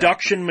the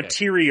production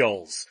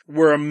materials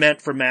were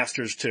meant for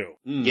Masters 2.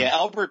 Yeah,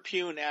 Albert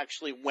Pune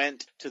actually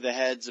went to the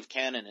heads of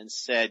Canon and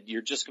said,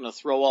 you're just going to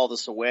throw all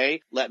this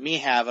away, let me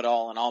have it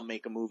all, and I'll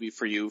make a movie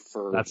for you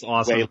for That's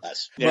awesome. way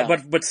less. Yeah.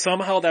 But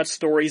somehow that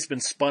story's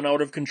been spun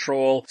out of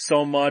control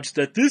so much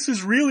that this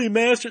is really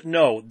Masters.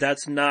 No,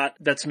 that's not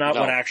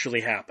what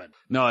actually happened.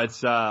 No,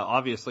 it's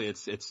obviously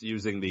it's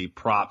using the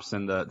props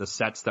and the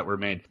sets that were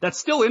made. That's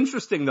still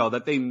interesting though,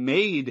 that they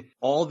made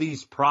all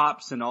these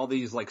props and all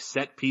these like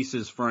set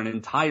pieces for an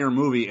entire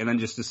movie and then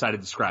just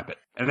decided to scrap it.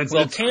 And it's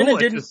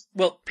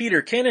cool.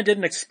 Peter, Canon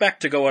didn't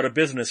expect to go out of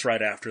business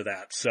right after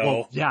that.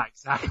 So yeah,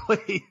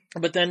 exactly.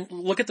 But then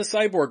look at the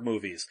Cyborg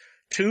movies.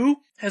 2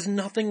 has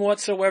nothing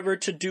whatsoever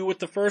to do with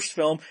the first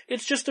film.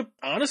 It's just a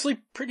honestly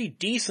pretty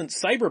decent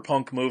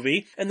cyberpunk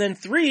movie. And then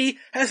 3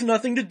 has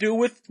nothing to do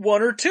with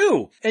 1 or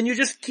 2. And you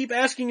just keep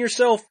asking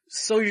yourself,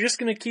 so you're just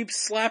gonna keep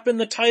slapping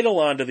the title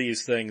onto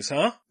these things,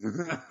 huh?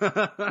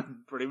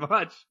 Pretty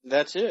much.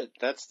 That's it.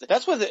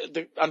 That's what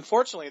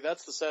unfortunately,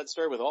 that's the sad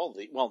story with all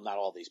the, well, not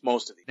all these,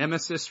 most of these.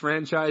 Nemesis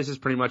franchise is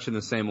pretty much in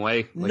the same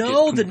way.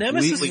 No, the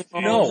Nemesis,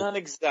 no. Not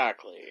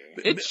exactly.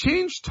 It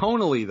changed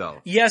tonally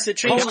though. Yes, it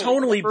changed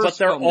tonally, but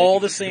they're all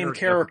the same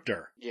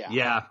character.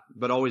 Yeah,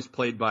 but always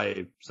played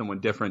by someone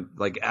different.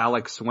 Like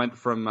Alex went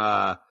from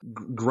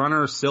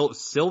Grunner,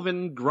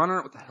 Sylvan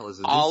Grunner. What the hell is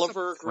it?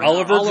 Oliver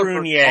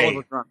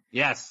Grunier.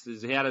 Yes,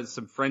 he had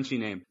some Frenchy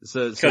name.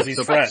 Because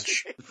he's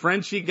French.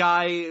 Frenchy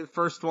guy,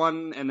 first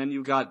one, and then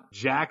you got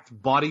jacked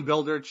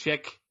bodybuilder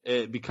chick.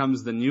 It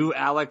becomes the new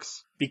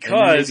Alex.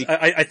 Because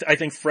I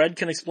think Fred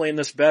can explain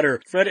this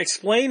better. Fred,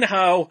 explain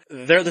how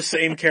they're the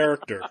same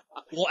character.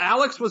 Well,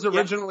 Alex was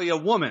originally a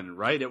woman,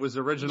 right? It was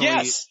originally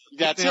that's it.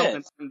 That's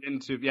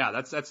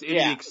in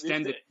the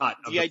extended cut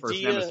of the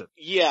first Nemesis.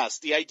 Yes,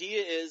 the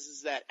idea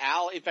is that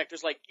in fact,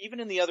 there's like,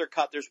 even in the other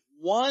cut, there's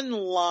one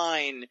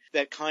line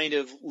that kind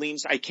of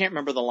leans, I can't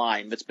remember the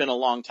line, it's been a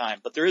long time,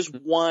 but there is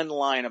one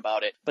line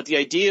about it. But the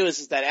idea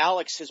is that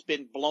Alex has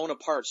been blown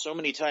apart so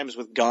many times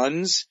with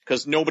guns,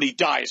 because nobody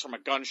dies from a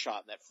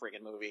gunshot in that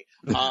friggin' movie.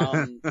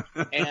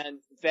 And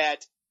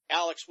that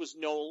Alex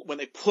when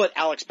they put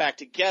Alex back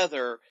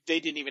together,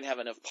 they didn't even have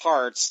enough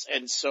parts,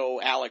 and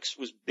so Alex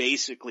was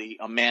basically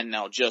a man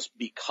now just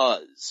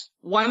because.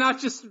 Why not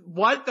just,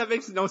 what? That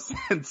makes no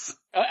sense.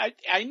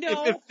 I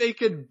know. If they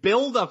could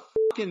build a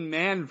fucking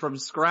man from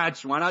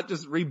scratch, why not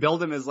just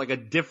rebuild him as like a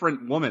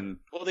different woman?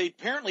 Well, they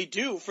apparently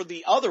do for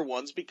the other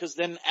ones, because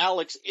then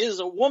Alex is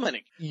a woman.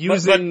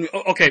 Using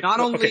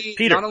not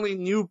Peter. only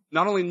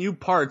new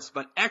parts,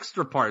 but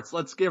extra parts.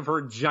 Let's give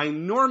her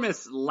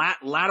ginormous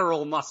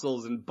lateral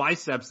muscles and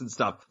biceps and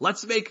stuff.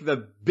 Let's make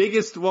the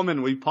biggest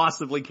woman we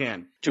possibly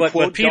can.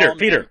 But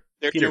Peter,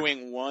 They're Peter.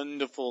 doing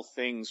wonderful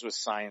things with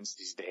science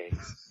these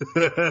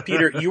days.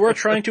 Peter, you are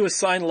trying to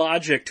assign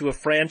logic to a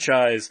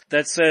franchise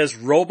that says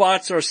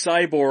robots are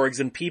cyborgs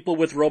and people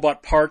with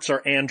robot parts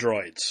are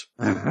androids.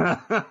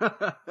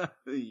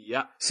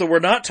 Yeah. So we're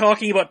not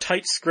talking about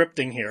tight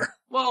scripting here.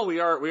 Well, we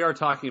are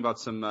talking about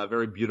some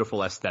very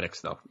beautiful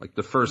aesthetics, though. Like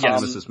the first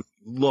Yes. Nemesis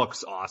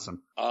looks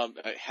awesome.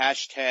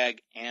 Hashtag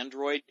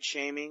android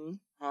shaming.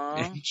 Huh?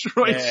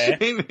 Android Eh.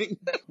 shaming.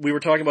 We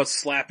were talking about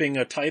slapping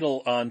a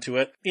title onto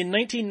it. In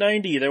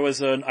 1990, there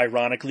was an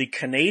ironically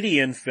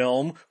Canadian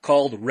film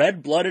called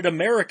Red-Blooded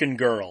American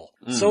Girl.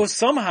 So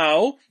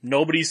somehow,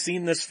 nobody's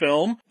seen this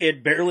film.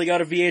 It barely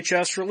got a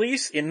VHS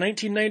release. In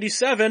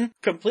 1997,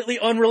 completely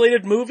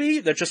unrelated movie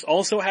that just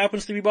also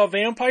happens to be about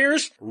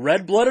vampires,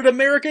 Red-Blooded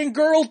American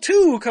Girl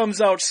 2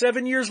 comes out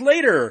 7 years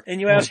later.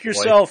 And you ask boy.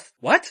 yourself,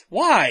 what?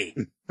 Why?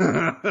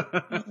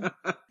 Wasn't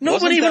No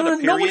one that a even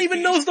period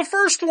knows the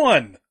first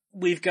one.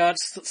 We've got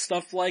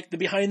stuff like the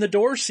Behind the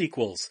Door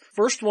sequels.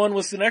 First one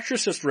was an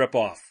Exorcist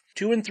ripoff.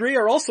 2 and 3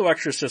 are also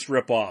Exorcist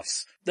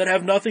ripoffs that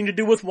have nothing to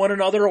do with one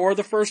another or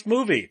the first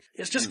movie.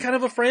 It's just kind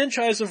of a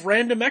franchise of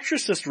random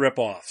Exorcist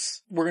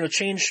ripoffs. We're going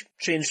to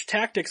change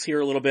tactics here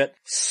a little bit.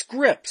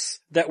 Scripts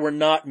that were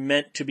not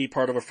meant to be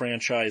part of a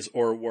franchise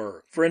or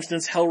were. For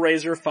instance,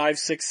 Hellraiser 5,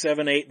 6,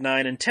 7, 8,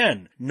 9, and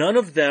 10. None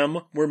of them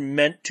were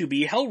meant to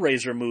be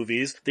Hellraiser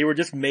movies. They were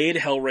just made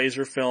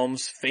Hellraiser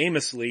films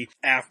famously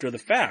after the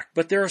fact.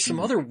 But there are some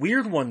other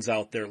weird ones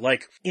out there.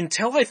 Like,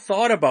 until I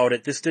thought about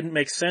it, this didn't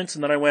make sense.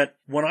 And then I went,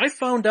 when I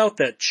found out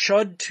that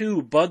Chud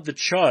 2, Bud the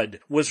Chud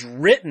was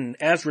written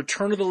as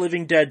Return of the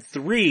Living Dead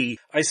 3,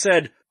 I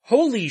said,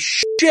 holy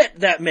shit,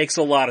 that makes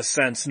a lot of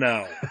sense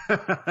now.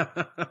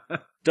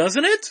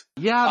 Doesn't it?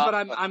 Yeah,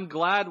 but I'm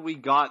glad we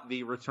got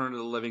the Return of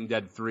the Living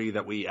Dead 3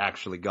 that we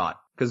actually got.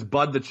 Because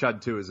Bud the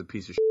Chud 2 is a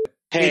piece of shit.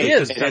 Hey,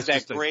 It is. it has That's that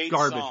just a great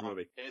garbage song.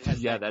 movie. It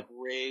has Yeah, that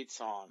great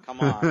song.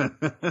 Come on.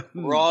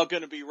 We're all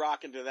going to be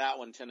rocking to that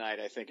one tonight,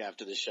 I think,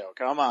 after the show.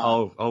 Come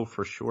on. Oh,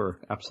 for sure.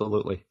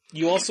 Absolutely.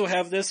 You also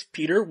have this,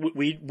 Peter,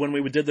 when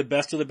we did the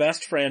Best of the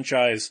Best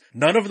franchise,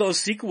 none of those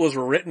sequels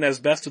were written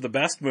as Best of the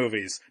Best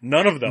movies.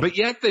 None of them. But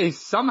yet they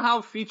somehow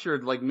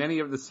featured like many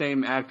of the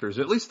same actors.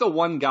 At least the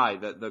one guy,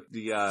 the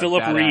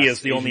Philip badass Ree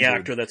is the only Asian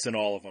actor dude. that's in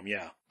all of them,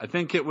 yeah. I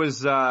think it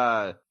was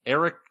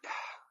Eric.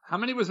 How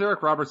many was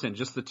Eric Roberts in?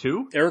 Just the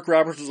 2? Eric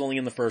Roberts was only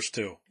in the first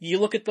 2. You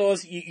look at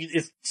those,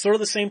 it's sort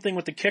of the same thing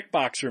with the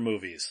Kickboxer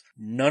movies.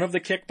 None of the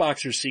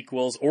Kickboxer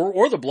sequels,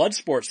 or the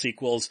Bloodsport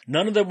sequels,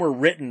 none of them were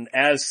written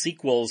as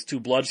sequels to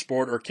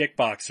Bloodsport or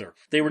Kickboxer.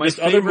 They were My just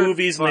other favorite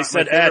movies and they part-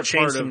 said, my favorite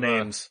change part some of,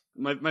 names.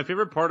 My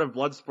favorite part of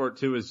Bloodsport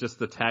 2 is just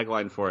the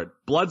tagline for it.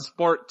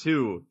 Bloodsport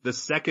 2, the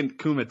second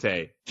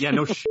Kumite. Yeah,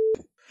 no shit.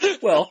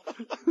 Well,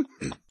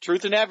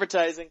 Truth in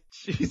advertising.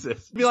 Jesus.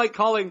 It'd be like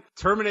calling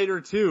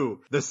Terminator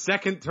 2 the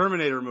second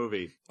Terminator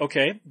movie.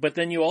 okay, but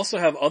then you also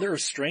have other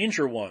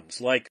stranger ones.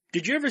 Like,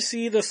 did you ever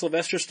see the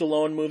Sylvester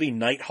Stallone movie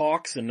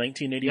Nighthawks in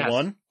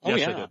 1981? Oh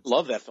Yes, I yeah. did.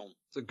 Love that film.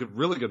 It's a good,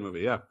 really good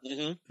movie, yeah.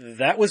 Mm-hmm.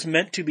 That was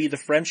meant to be the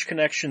French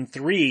Connection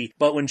 3,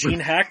 but when Gene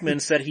Hackman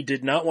said he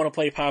did not want to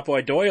play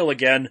Popeye Doyle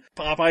again,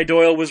 Popeye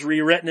Doyle was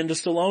rewritten into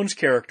Stallone's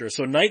character.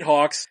 So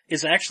Nighthawks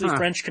is actually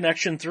French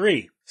Connection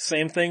 3.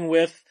 Same thing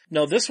with,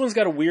 now this one's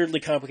got a weirdly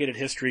complicated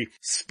history.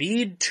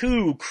 Speed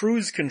 2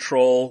 Cruise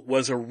Control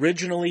was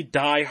originally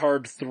Die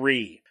Hard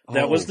 3.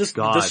 That was the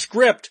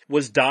script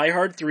was Die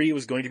Hard 3. It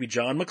was going to be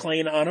John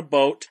McClane on a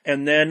boat,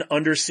 and then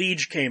Under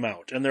Siege came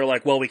out. And they're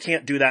like, well, we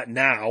can't do that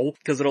now,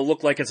 because it'll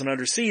look like it's an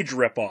Under Siege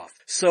ripoff.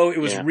 So it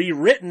was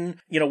rewritten,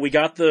 we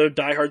got the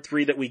Die Hard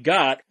 3 that we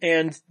got,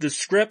 and the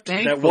script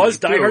that was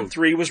Die Hard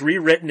 3 was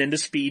rewritten into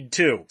Speed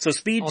 2. So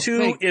Speed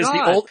 2 is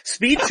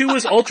Speed 2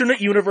 is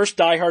alternate universe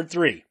Die Hard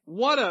 3.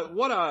 What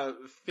a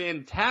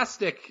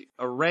fantastic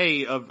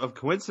array of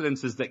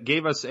coincidences that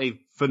gave us a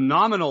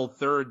phenomenal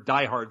third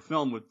Die Hard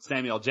film with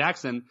Samuel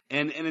Jackson,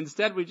 and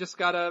instead we just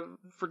got a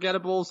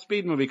forgettable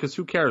Speed movie, because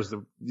who cares?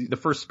 The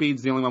first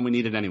Speed's the only one we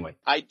needed anyway.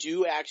 I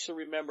do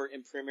actually remember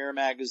in Premiere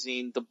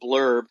Magazine the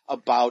blurb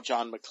about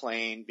John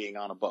McClane being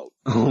on a boat.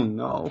 Oh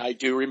no. I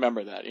do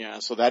remember that, yeah.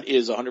 So that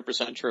is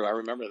 100% true. I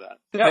remember that.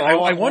 Yeah, I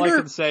all wonder- I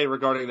can say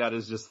regarding that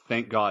is just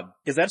thank God.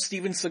 Is that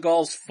Steven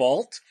Seagal's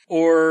fault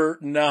or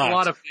not? A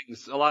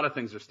lot of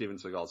things are Steven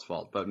Seagal's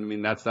fault, but I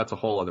mean that's a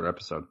whole other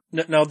episode.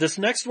 Now this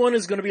next one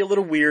is going to be a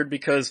little weird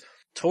because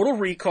Total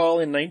Recall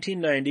in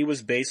 1990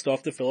 was based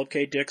off the Philip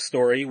K. Dick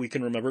story, We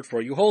Can Remember It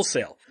For You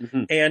Wholesale.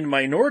 Mm-hmm. And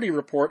Minority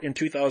Report in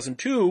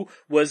 2002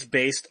 was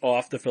based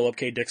off the Philip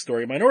K. Dick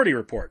story, Minority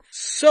Report.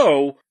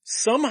 So,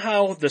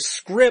 somehow the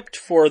script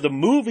for the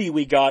movie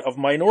we got of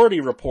Minority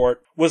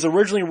Report was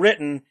originally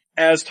written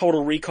as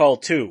Total Recall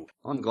 2.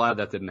 I'm glad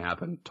that didn't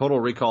happen. Total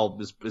Recall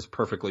is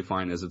perfectly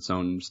fine as its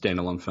own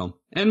standalone film.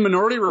 And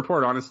Minority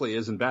Report, honestly,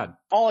 isn't bad.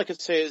 All I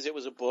could say is it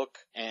was a book,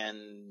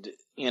 and,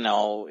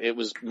 it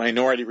was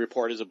Minority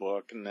Report as a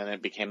book, and then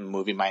it became a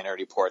movie,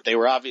 Minority Report. They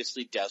were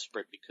obviously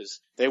desperate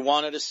because they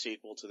wanted a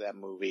sequel to that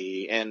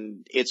movie,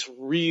 and it's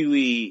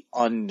really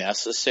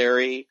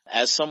unnecessary.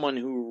 As someone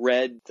who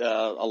read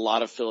a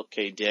lot of Philip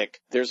K.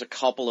 Dick, there's a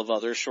couple of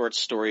other short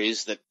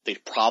stories that they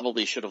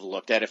probably should have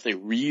looked at if they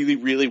really,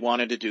 really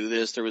wanted to do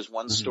this. There was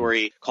one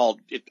story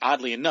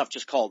oddly enough,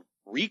 just called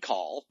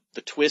Recall.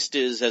 The twist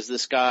is, as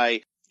this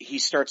guy, he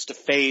starts to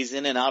phase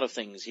in and out of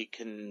things. He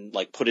can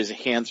put his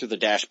hand through the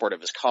dashboard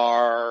of his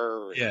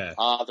car,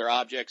 other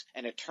objects,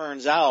 and it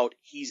turns out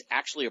he's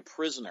actually a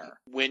prisoner.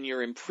 When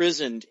you're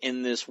imprisoned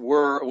in this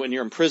when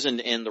you're imprisoned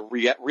in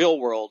the real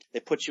world, they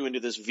put you into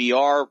this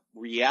VR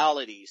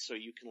reality so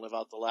you can live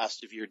out the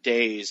last of your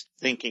days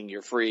thinking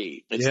you're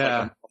free. It's like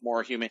a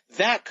more human.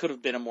 That could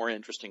have been a more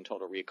interesting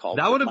Total Recall.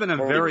 That would have been a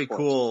very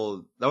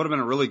cool, that would have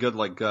been a really good,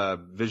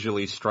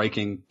 visually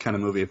striking kind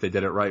of movie if they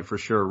did it right, for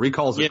sure.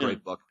 Recall's a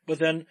great book. But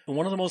then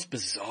one of the most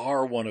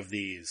bizarre one of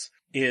these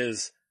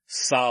is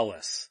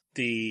Solace,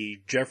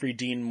 the Jeffrey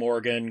Dean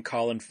Morgan,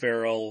 Colin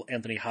Farrell,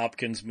 Anthony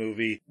Hopkins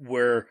movie,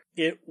 where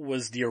it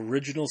was the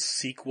original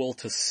sequel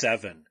to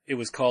Seven. It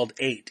was called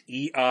 8,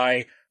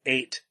 EI-8HT.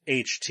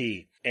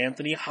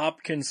 Anthony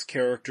Hopkins'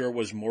 character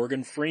was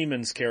Morgan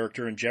Freeman's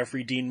character, and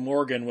Jeffrey Dean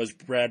Morgan was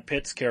Brad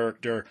Pitt's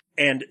character,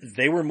 and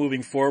they were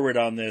moving forward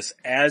on this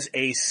as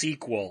a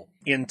sequel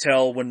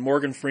until when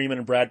Morgan Freeman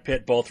and Brad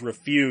Pitt both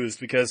refused,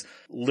 because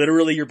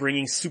literally you're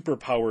bringing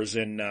superpowers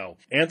in now.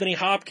 Anthony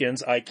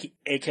Hopkins,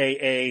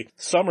 aka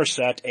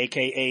Somerset,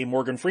 aka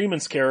Morgan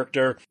Freeman's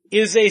character,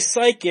 is a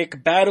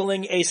psychic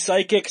battling a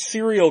psychic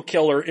serial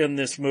killer in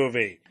this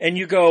movie. And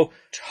you go,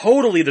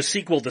 totally the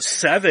sequel to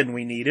Seven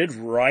we needed,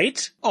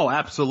 right? Oh,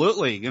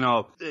 absolutely.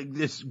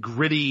 This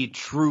gritty,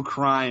 true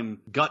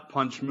crime, gut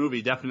punch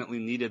movie definitely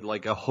needed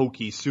a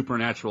hokey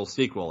supernatural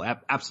sequel.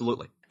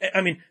 Absolutely.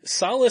 I mean,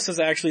 Solace is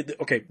actually,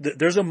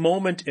 there's a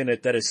moment in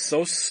it that is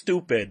so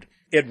stupid,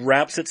 it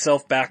wraps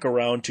itself back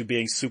around to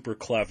being super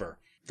clever.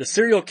 The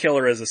serial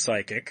killer is a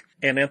psychic,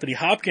 and Anthony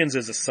Hopkins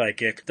is a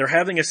psychic. They're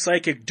having a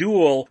psychic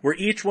duel where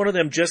each one of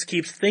them just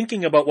keeps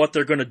thinking about what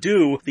they're going to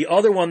do. The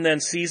other one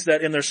then sees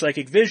that in their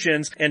psychic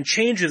visions and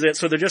changes it,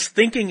 so they're just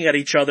thinking at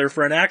each other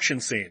for an action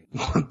scene.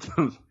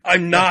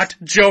 I'm not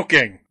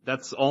joking.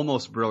 That's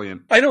almost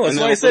brilliant. I know, that's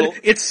why I said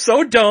it's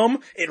so dumb,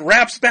 it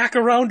wraps back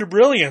around to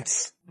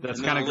brilliance. That's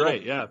kind of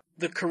great, yeah.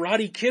 The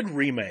Karate Kid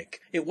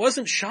remake. It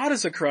wasn't shot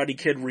as a Karate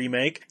Kid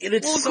remake.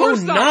 It's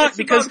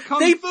because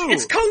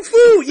it's Kung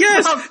Fu,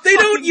 yes! They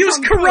don't use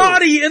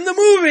karate in the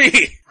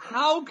movie!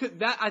 How could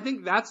that, I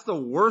think that's the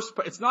worst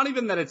part. It's not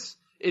even that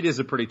it is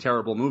a pretty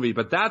terrible movie,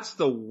 but that's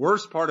the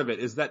worst part of it,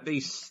 is that they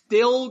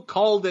still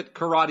called it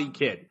Karate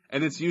Kid,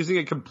 and it's using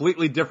a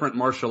completely different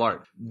martial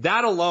art.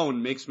 That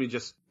alone makes me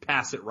just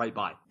pass it right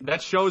by.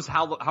 That shows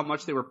how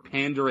much they were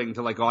pandering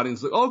to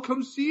audience. Oh,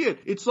 come see it.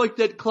 It's like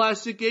that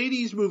classic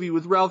 80s movie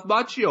with Ralph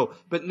Macchio,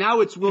 but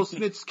now it's Will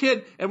Smith's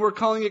kid, and we're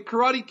calling it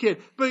Karate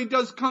Kid, but he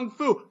does Kung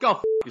Fu. Go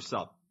f***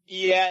 yourself.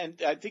 Yeah,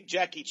 and I think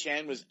Jackie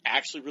Chan was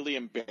actually really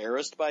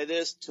embarrassed by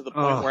this, to the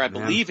point where I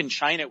believe in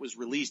China it was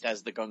released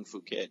as the Kung Fu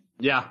Kid.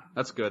 Yeah,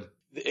 that's good.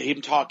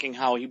 Him talking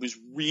how he was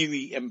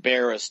really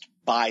embarrassed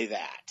by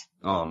that.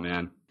 Oh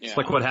man. It's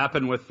like what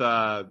happened with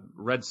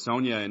Red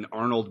Sonja and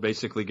Arnold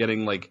basically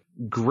getting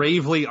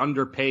gravely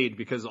underpaid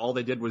because all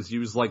they did was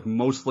use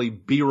mostly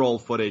B-roll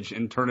footage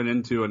and turn it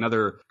into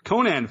another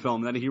Conan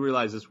film. Then he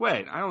realizes,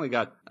 wait, I only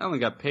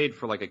got paid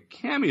for a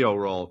cameo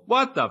role.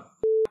 What the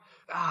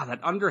that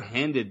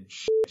underhanded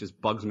shit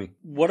just bugs me.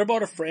 What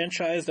about a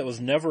franchise that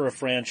was never a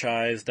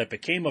franchise, that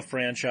became a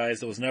franchise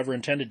that was never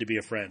intended to be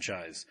a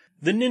franchise?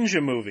 The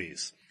Ninja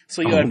movies.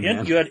 So you have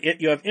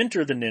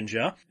Enter the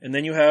Ninja, and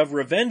then you have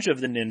Revenge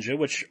of the Ninja,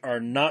 which are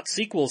not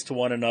sequels to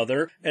one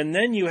another, and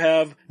then you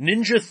have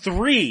Ninja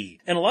 3.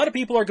 And a lot of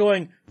people are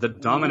going, The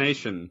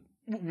Domination.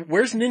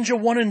 Where's Ninja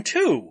 1 and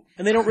 2?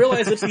 And they don't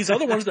realize it's these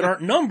other ones that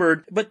aren't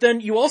numbered. But then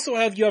you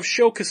have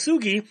Sho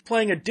Kosugi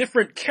playing a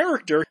different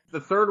character. The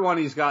third one,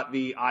 he's got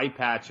the eye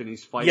patch and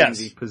he's fighting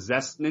the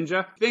possessed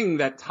ninja. The thing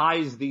that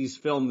ties these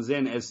films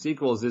in as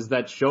sequels is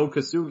that Sho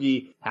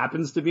Kosugi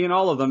happens to be in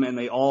all of them, and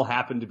they all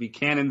happen to be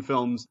canon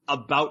films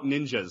about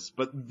ninjas,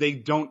 but they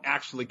don't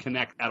actually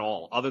connect at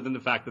all, other than the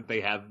fact that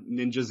they have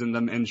ninjas in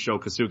them and Sho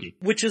Kosugi.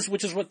 Which is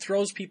what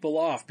throws people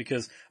off,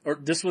 because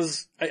this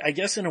was, I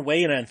guess in a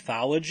way, an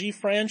anthology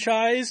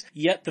franchise,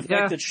 yet the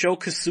fact that Sho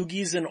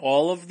Kosugi's in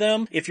all of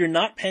them, if you're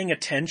not paying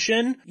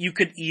attention, you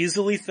could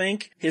easily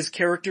think his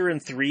character in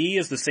 3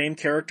 is the same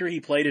character he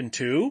played in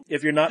 2,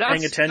 if you're not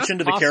paying attention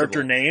to the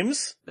character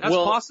names. That's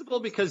possible,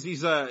 because he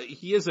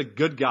is a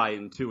good guy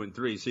in 2 and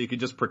 3, so you could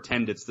just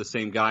pretend it's the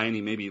same guy and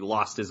he maybe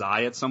lost his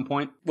eye at some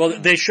point. Well,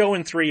 they show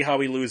in 3 how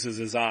he loses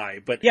his eye,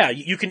 but yeah,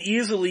 you can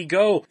easily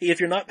go, if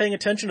you're not paying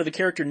attention to the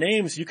character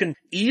names, you can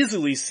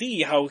easily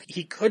see how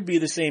he could be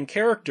the same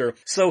character.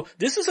 So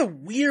this is a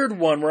weird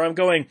one where I'm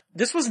going,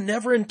 this was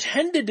never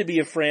intended to be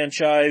a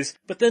franchise,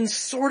 but then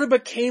sort of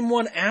became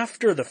one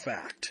after the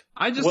fact.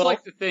 I just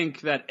like to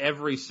think that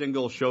every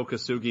single Sho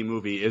Kosugi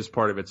movie is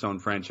part of its own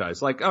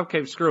franchise. Like,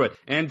 okay, screw it.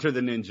 Enter the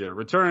Ninja,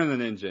 Return of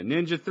the Ninja,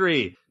 Ninja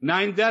 3,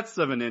 Nine Deaths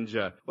of a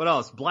Ninja. What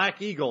else?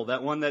 Black Eagle,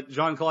 that one that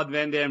Jean-Claude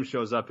Van Damme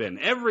shows up in.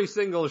 Every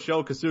single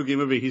Sho Kosugi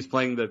movie, he's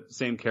playing the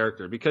same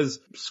character. Because,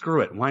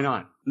 screw it, why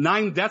not?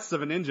 Nine Deaths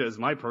of a Ninja is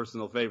my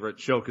personal favorite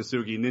Sho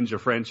Kosugi ninja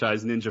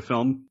franchise, ninja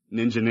film.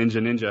 Ninja, ninja,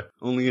 ninja.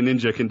 Only a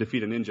ninja can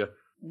defeat a ninja.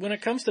 When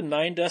it comes to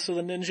Nine Deaths of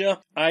the Ninja,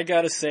 I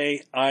gotta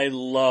say, I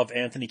love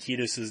Anthony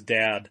Kiedis'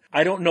 dad.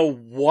 I don't know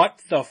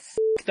what the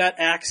that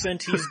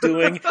accent he's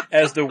doing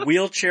as the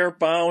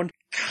wheelchair-bound,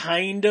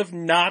 kind of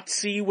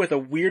Nazi with a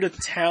weird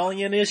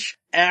Italian-ish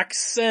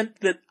accent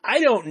that I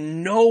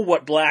don't know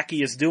what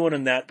Blackie is doing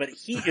in that, but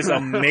he is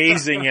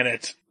amazing in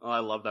it. Oh, I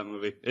love that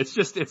movie.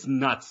 It's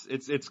nuts.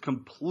 It's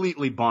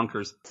completely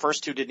bonkers.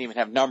 First two didn't even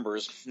have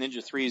numbers.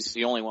 Ninja 3 is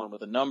the only one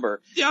with a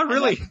number. Yeah,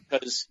 really.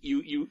 Because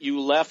you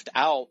left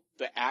out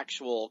the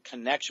actual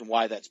connection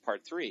why that's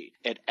part 3.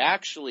 It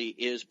actually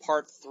is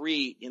part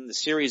 3 in the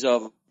series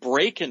of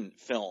Breakin'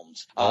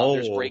 films.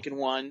 There's Breakin'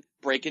 1,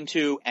 Breakin'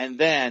 2, and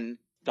then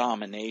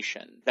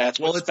Domination. That's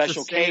when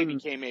Special K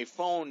became a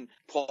phone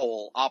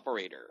pole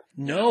operator.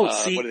 No,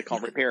 what do they call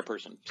it? Repair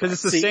person. Because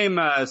it's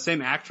the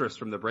same actress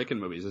from the Breakin'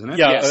 movies, isn't it?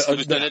 Yeah, yes,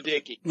 Lucinda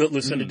Dickey.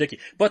 Lucinda Dickey.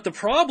 But the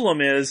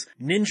problem is,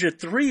 Ninja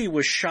 3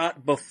 was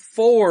shot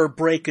before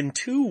Breakin'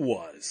 2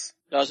 was.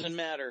 Doesn't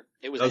matter.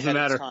 It was ahead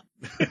of time.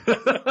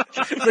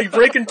 Like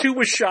Breakin' 2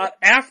 was shot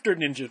after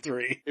Ninja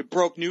 3. It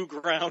broke new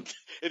ground.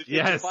 It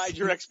defied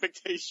your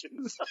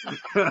expectations.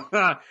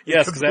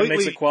 Yes, because that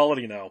makes it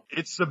quality now.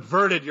 It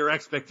subverted your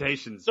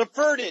expectations.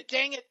 Subverted,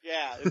 dang it.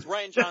 Yeah, it's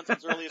Rian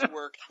Johnson's earliest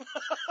work.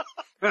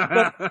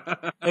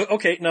 But,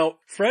 okay, now,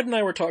 Fred and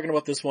I were talking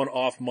about this one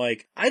off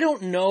mic. I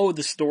don't know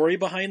the story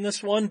behind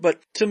this one,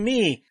 but to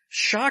me,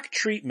 Shock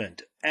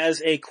Treatment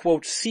as a,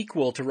 quote,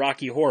 sequel to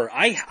Rocky Horror,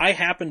 I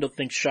happen to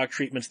think Shock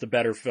Treatment's the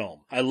better film.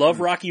 I love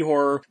Rocky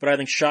Horror, but I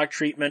think Shock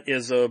Treatment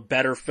is a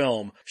better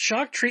film.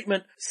 Shock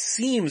Treatment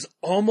seems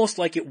almost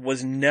like it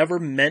was never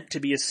meant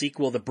to be a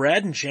sequel. The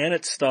Brad and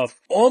Janet stuff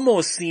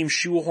almost seems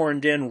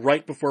shoehorned in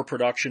right before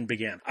production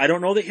began. I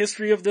don't know the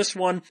history of this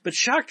one, but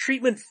Shock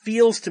Treatment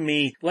feels to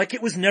me like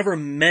it was never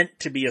meant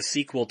to be a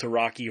sequel to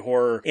Rocky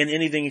Horror in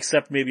anything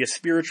except maybe a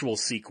spiritual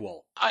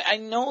sequel. I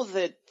know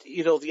that,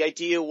 the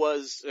idea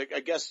was, I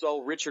guess,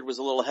 Richard was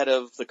a little ahead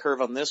of the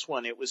curve on this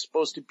one. It was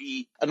supposed to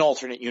be an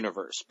alternate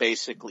universe,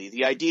 basically.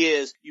 The idea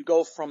is you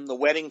go from the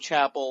wedding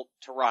chapel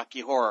to Rocky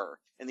Horror.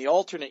 In the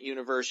alternate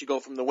universe, you go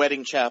from the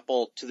wedding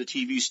chapel to the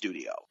TV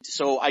studio.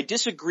 So I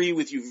disagree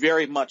with you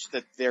very much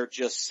that they're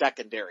just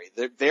secondary.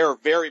 They're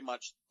very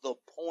much the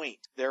point.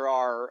 There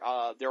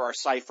are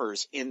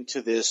ciphers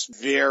into this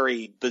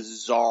very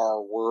bizarre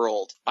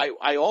world.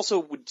 I also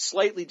would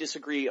slightly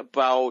disagree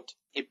about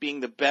it being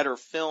the better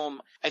film.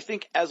 I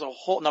think as a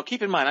whole, now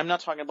keep in mind, I'm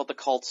not talking about the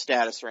cult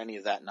status or any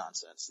of that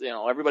nonsense.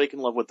 Everybody can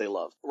love what they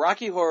love.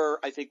 Rocky Horror,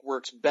 I think,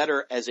 works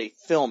better as a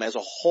film, as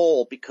a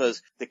whole,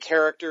 because the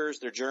characters,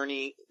 their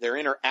journey, their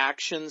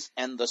interactions,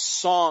 and the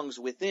songs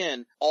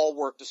within all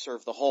work to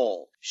serve the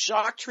whole.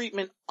 Shock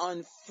Treatment,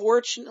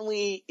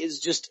 unfortunately,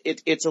 is just,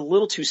 it's a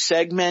little too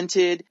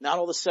segmented. Not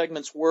all the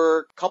segments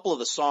work. A couple of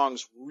the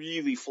songs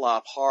really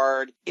flop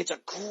hard. It's a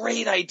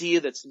great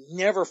idea that's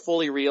never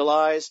fully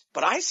realized,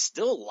 but I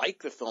still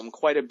like the film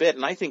quite a bit,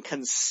 and I think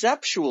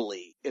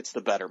conceptually it's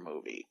the better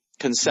movie.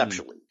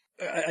 Conceptually.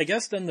 I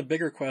guess then the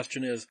bigger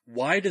question is,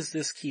 why does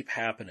this keep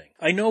happening?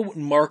 I know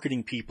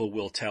marketing people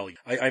will tell you.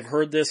 I've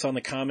heard this on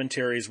the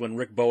commentaries when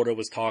Rick Boda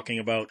was talking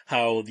about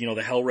how,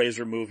 the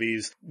Hellraiser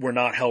movies were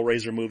not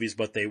Hellraiser movies,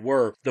 but they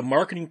were. The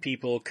marketing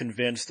people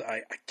convinced, I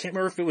can't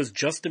remember if it was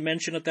just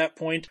Dimension at that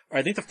point.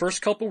 I think the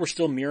first couple were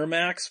still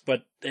Miramax,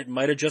 but it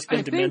might have just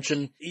been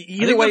Dimension.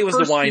 Either way, it was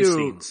the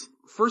Weinsteins.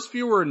 First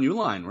few were a New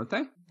Line, weren't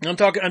they? I'm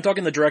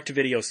talking the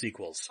direct-to-video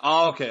sequels.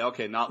 Oh,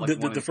 okay, not like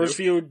the first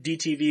few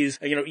DTVs,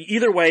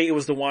 either way, it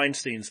was the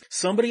Weinsteins.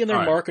 Somebody in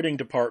their marketing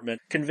department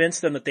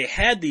convinced them that they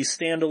had these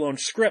standalone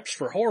scripts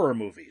for horror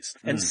movies.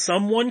 And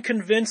someone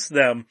convinced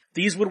them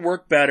these would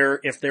work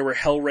better if there were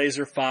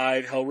Hellraiser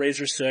 5,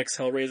 Hellraiser 6,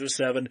 Hellraiser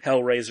 7,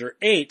 Hellraiser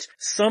 8.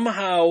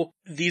 Somehow,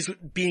 these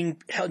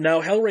being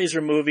now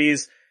Hellraiser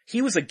movies,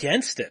 he was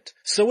against it.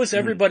 So was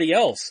everybody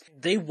else.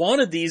 They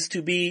wanted these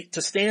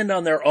to stand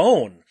on their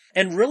own.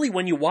 And really,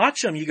 when you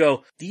watch them, you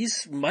go,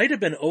 these might have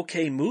been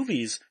okay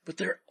movies, but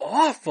they're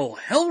awful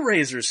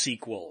Hellraiser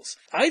sequels.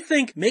 I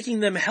think making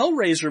them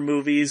Hellraiser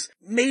movies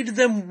made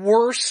them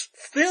worse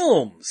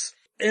films.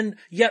 And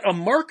yet a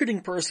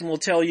marketing person will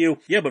tell you,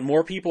 yeah, but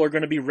more people are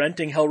going to be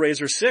renting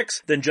Hellraiser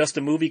 6 than just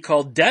a movie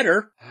called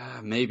Deader.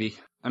 Maybe.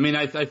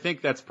 I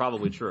think that's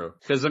probably true.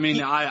 Because,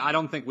 I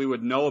don't think we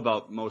would know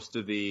about most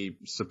of the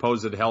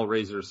supposed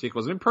Hellraiser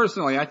sequels.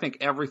 Personally, I think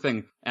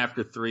everything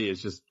after 3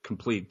 is just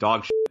complete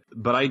dog shit.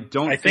 but I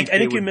don't I think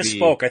you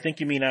misspoke. I think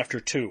you mean after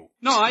 2.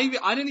 No,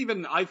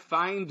 I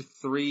find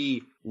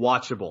 3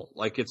 watchable.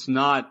 Like it's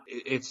not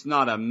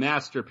a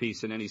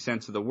masterpiece in any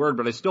sense of the word,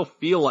 but I still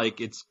feel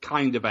like it's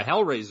kind of a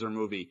Hellraiser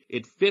movie.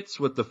 It fits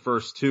with the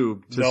first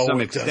 2 to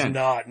some extent.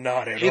 No, it does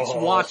not at all. It's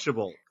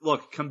watchable.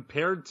 Look,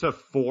 compared to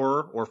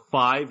 4 or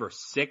 5 or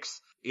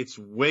 6, it's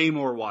way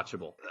more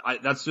watchable.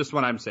 That's just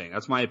what I'm saying.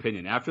 That's my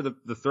opinion. After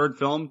the third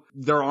film,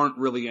 there aren't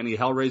really any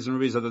Hellraiser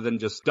movies other than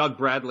just Doug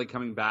Bradley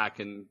coming back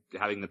and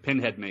having the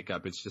Pinhead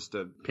makeup. It's just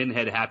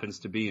Pinhead happens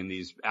to be in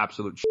these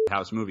absolute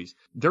shithouse movies.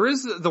 There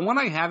is, the one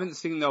I haven't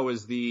seen though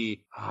is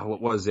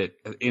what was it?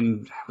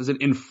 Was it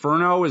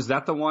Inferno? Is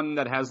that the one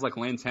that has like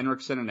Lance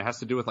Henriksen and it has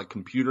to do with like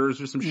computers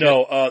or some shit?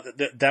 No,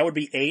 that would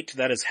be 8.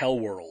 That is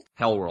Hellworld.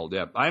 Hellworld,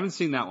 yeah. I haven't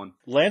seen that one.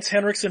 Lance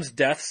Henriksen's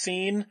death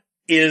scene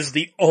is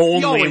the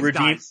only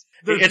redeem.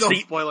 There's no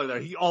spoiler there.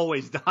 He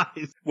always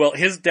dies. Well,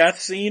 his death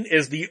scene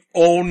is the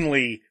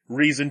only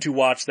reason to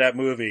watch that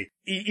movie.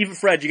 Even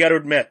Fred, you gotta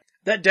admit,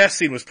 that death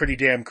scene was pretty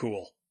damn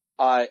cool.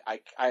 I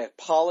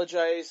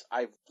apologize.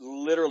 I've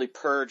literally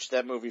purged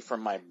that movie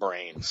from my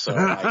brain, so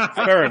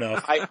fair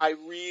enough. I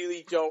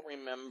really don't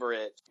remember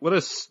it. What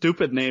a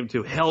stupid name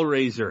too.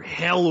 Hellraiser,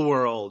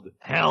 Hellworld,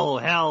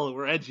 Hell,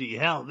 Reggie,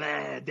 Hell,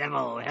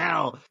 Demo,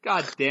 Hell.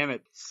 God damn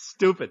it.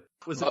 Stupid.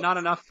 Was it not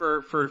enough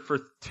for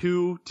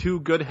two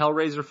good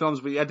Hellraiser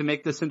films? We had to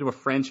make this into a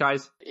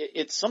franchise?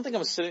 It's something I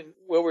was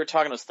while we were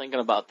talking, I was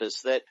thinking about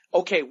this, that,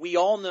 okay, we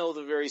all know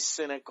the very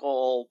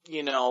cynical,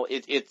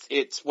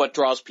 it's what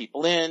draws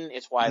people in,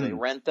 it's why they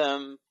rent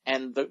them,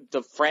 and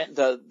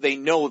they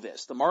know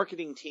this. The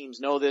marketing teams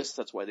know this,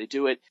 that's why they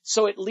do it.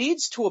 So it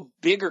leads to a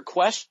bigger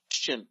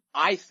question,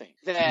 I think,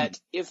 that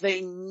if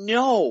they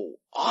know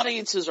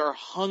audiences are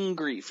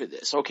hungry for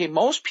this, okay,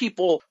 most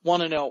people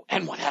want to know,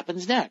 and what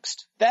happens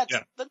next? That's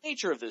the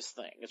nature of this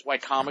thing. It's why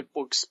comic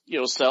books,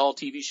 sell,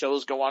 TV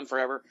shows go on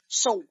forever.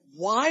 So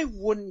why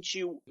wouldn't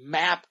you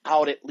map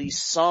out at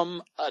least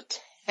some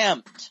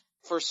attempt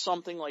for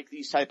something like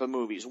these type of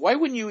movies? Why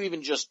wouldn't you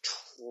even just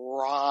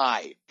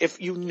try?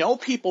 If you know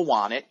people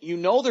want it,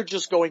 they're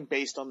just going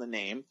based on the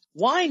name,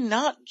 why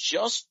not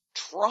just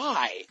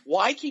try?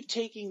 Why keep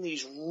taking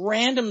these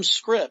random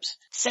scripts?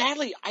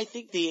 Sadly, I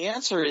think the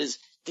answer is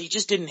they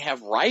just didn't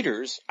have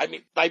writers. I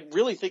mean, I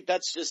really think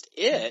that's just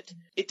it.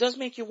 It does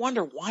make you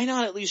wonder, why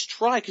not at least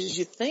try? Because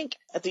you think,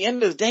 at the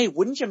end of the day,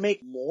 wouldn't you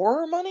make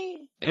more money?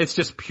 It's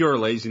just pure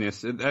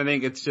laziness. I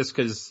think it's just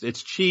because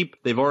it's cheap.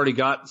 They've already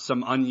got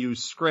some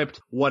unused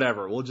script.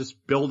 Whatever. We'll just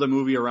build a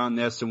movie around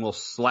this and we'll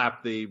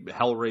slap the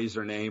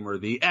Hellraiser name or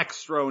the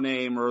Extro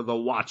name or the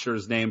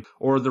Watcher's name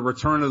or the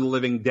Return of the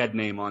Living Dead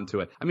name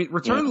onto it. I mean,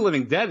 Return of the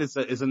Living Dead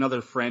is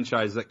another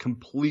franchise that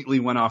completely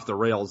went off the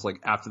rails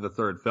like after the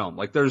third film.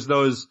 Like there's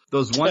those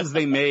ones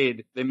they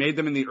made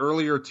them in the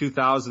earlier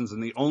 2000s,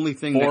 and the only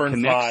thing that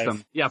connects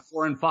them,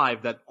 4 and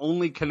 5, that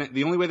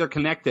the only way they're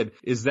connected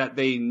is that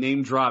they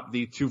name drop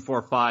the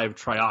 2,4,5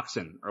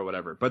 trioxin or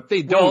whatever, but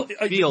they don't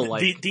feel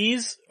like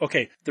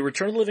the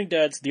Return of the Living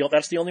Dead,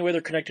 that's the only way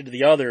they're connected to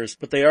the others,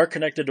 but they are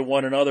connected to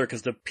one another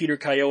because the Peter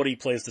Coyote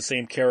plays the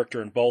same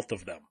character in both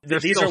of them.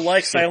 These are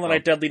like Silent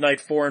Night, Deadly Night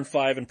 4 and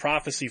 5 and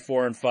Prophecy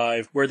 4 and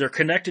 5, where they're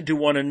connected to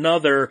one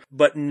another,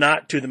 but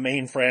not to the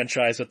main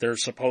franchise that they're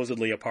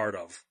supposedly a part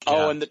of.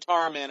 Oh, and the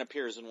Tar Man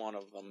appears in one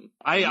of them.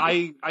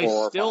 I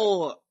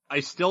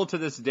still to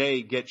this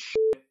day get shit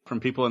from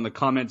people in the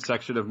comment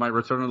section of my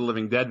Return of the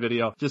Living Dead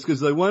video, just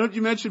because why don't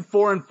you mention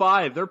 4 and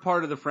 5? They're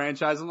part of the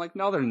franchise. I'm like,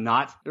 no, they're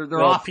not. They're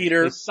off.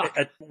 Peter,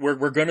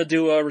 we're going to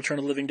do a Return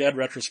of the Living Dead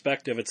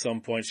retrospective at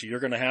some point, so you're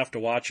going to have to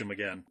watch them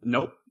again.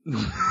 Nope.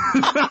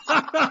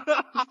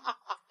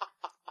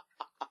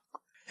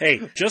 Hey,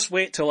 just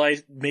wait till I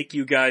make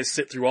you guys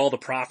sit through all the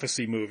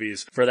Prophecy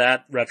movies for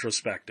that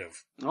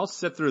retrospective. I'll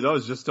sit through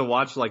those just to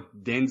watch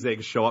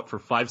Danzig show up for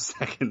 5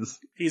 seconds.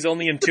 He's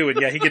only in 2 and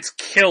he gets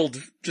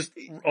killed. Just,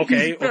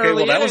 okay,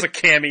 well that was a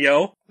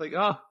cameo. Like,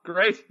 oh,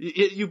 great.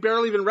 You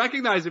barely even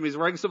recognize him. He's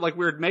wearing some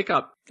weird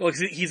makeup. Well,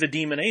 he's a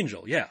demon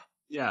angel, yeah.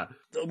 Yeah.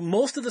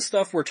 Most of the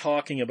stuff we're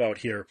talking about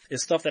here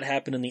is stuff that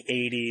happened in the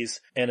 80s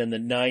and in the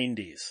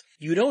 90s.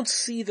 You don't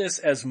see this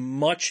as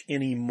much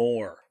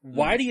anymore.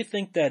 Why do you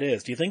think that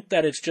is? Do you think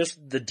that it's just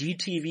the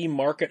DTV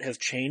market has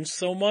changed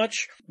so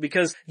much?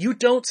 Because you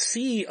don't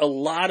see a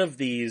lot of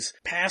these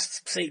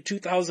past, say,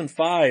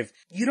 2005.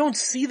 You don't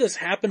see this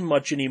happen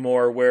much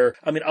anymore where,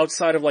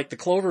 outside of the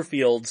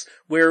Cloverfields,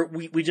 where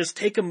we just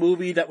take a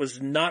movie that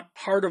was not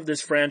part of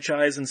this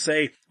franchise and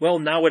say, well,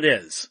 now it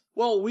is.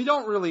 Well, we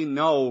don't really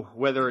know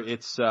whether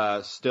it's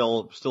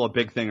still a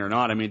big thing or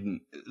not. I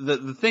mean,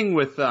 the thing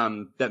with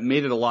that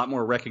made it a lot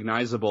more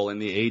recognizable in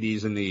the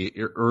 80s and the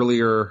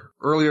earlier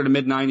to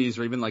mid 90s,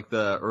 or even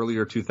the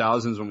earlier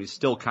 2000s when we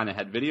still kind of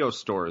had video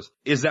stores,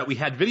 is that we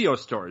had video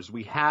stores.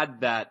 We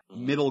had that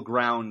middle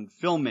ground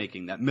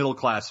filmmaking, that middle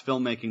class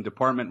filmmaking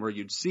department where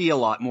you'd see a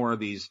lot more of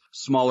these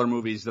smaller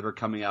movies that are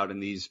coming out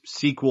and these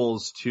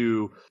sequels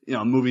to,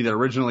 a movie that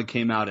originally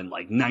came out in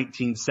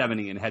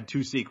 1970 and had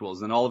 2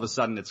 sequels, and all of a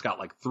sudden it's got got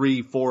like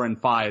 3, 4,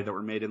 and 5 that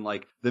were made in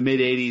like the mid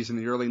 80s and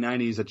the early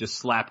 90s that just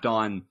slapped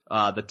on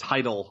the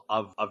title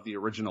of the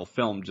original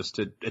film just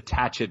to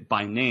attach it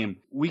by name.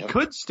 We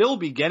could still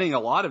be getting a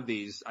lot of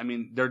these. I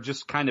mean, they're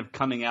just kind of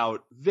coming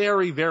out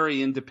very,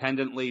 very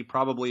independently,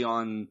 probably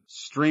on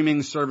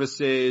streaming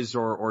services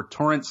or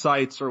torrent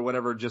sites or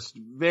whatever, just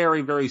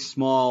very, very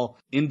small,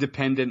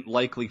 independent,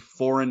 likely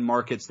foreign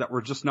markets that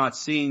we're just not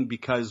seeing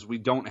because we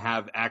don't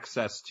have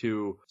access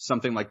to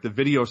something like the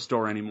video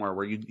store anymore,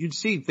 where you'd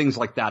see things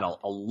like that a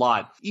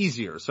lot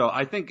easier. So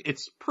I think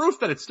it's proof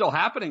that it's still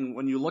happening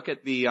when you look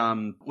at the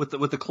with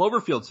the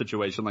Cloverfield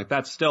situation. Like,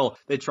 that's still,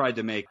 they tried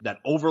to make that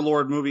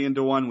Overlord movie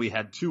into one. We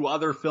had 2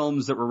 other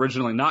films that were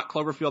originally not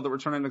Cloverfield that were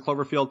turned into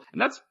Cloverfield,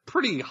 and that's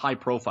pretty high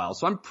profile.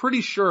 So I'm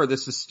pretty sure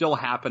this is still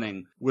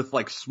happening with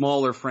like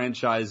smaller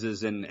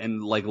franchises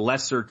and like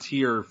lesser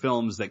tier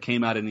films that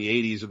came out in the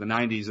 80s or the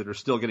 90s that are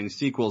still getting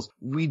sequels.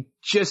 We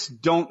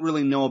just don't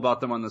really know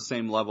about them on the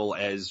same level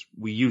as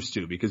we used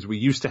to, because we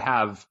used to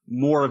have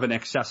more of an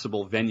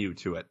accessible venue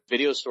to it.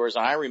 Video stores,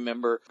 I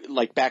remember,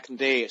 like back in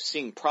the day,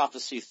 seeing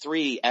Prophecy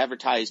 3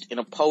 advertised in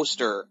a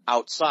poster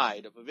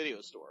outside of a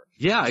video store.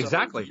 Yeah, So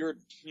exactly.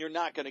 You're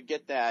not going to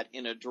get that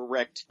in a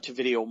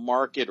direct-to-video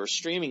market or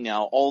streaming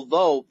now,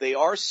 although they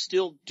are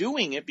still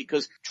doing it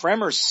because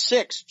Tremors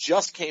 6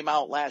 just came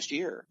out last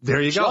year.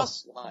 There you go.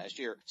 Just last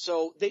year.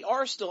 So they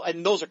are still,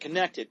 and those are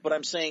connected, but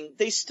I'm saying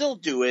they still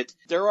do it.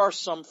 There are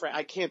some,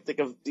 I can't think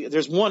of,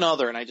 there's one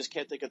other, and I just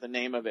can't think of the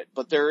name of it,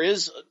 but there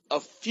is a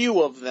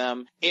few of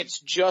them. It's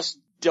just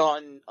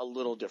done a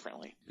little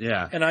differently.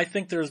 Yeah. And I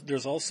think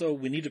there's also,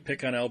 we need to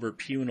pick on Albert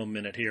Pugh in a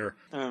minute here.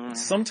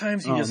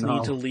 Sometimes you just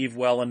need to leave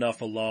well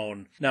enough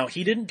alone. Now,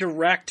 he didn't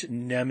direct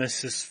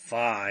Nemesis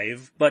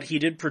 5, but he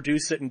did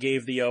produce it and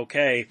gave the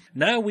okay.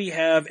 Now we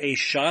have a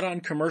shot on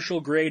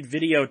commercial grade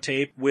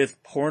videotape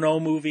with porno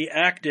movie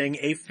acting,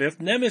 a 5th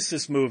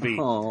Nemesis movie.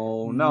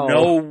 Oh, no.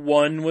 No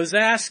one was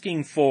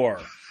asking for.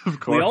 Of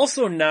course. We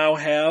also now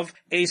have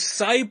a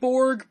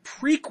cyborg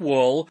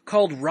prequel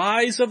called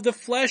Rise of the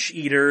Flesh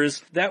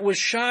Eaters that was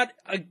shot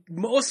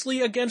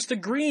mostly against a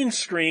green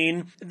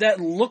screen that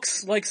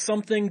looks like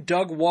something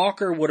Doug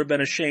Walker would have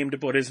been ashamed to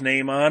put his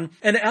name on.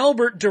 And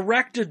Albert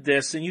directed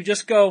this, and you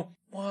just go,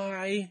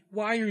 why?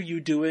 Why are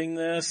you doing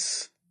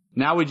this?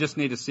 Now we just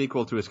need a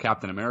sequel to his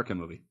Captain America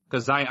movie.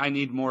 Because I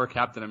need more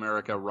Captain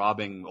America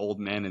robbing old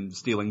men and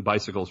stealing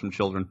bicycles from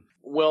children.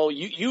 Well,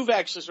 you've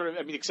actually sort of,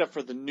 I mean, except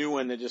for the new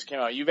one that just came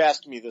out, you've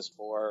asked me this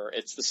before.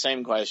 It's the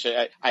same question.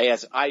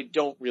 I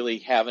don't really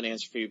have an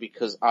answer for you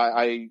because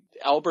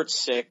Albert's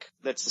sick.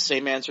 That's the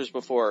same answer as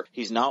before.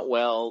 He's not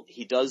well.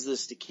 He does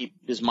this to keep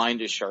his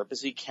mind as sharp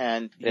as he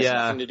can. It has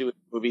nothing to do with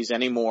movies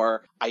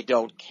anymore. I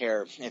don't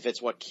care. If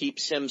it's what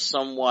keeps him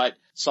somewhat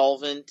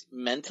solvent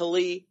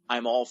mentally,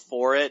 I'm all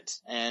for it,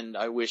 and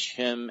I wish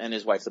him and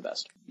his wife the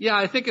best. Yeah,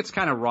 I think it's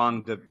kind of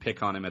wrong to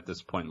pick on him at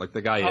this point. Like,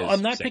 the guy is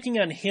I'm not sick. picking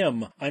on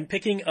him. I'm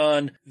picking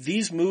on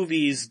these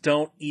movies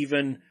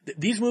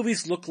these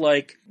movies look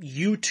like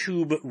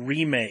YouTube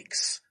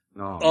remakes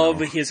of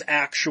his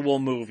actual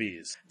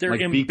movies. They're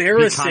like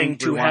embarrassing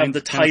to have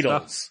the kind of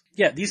titles.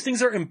 Yeah, these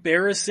things are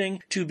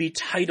embarrassing to be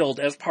titled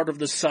as part of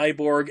the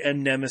Cyborg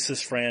and Nemesis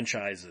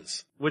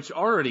franchises. Which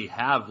already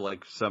have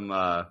like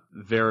some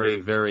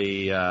very,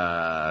 very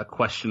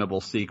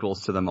questionable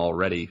sequels to them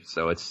already.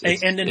 So it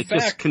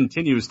just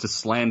continues to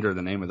slander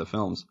the name of the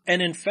films.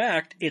 And in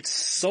fact, it's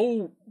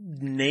so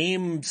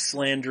name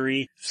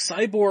slandery.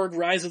 Cyborg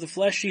Rise of the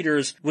Flesh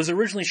Eaters was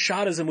originally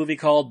shot as a movie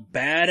called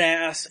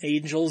Badass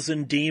Angels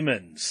and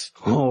Demons.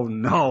 Oh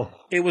no.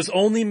 It was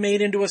only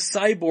made into a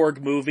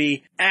cyborg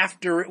movie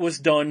after it was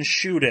done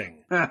shooting.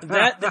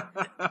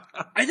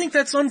 I think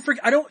that's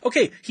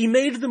okay, he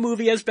made the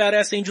movie as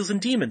Badass Angels and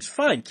Demons.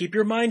 Fine, keep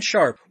your mind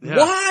sharp. Yeah.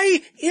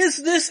 Why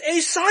is this a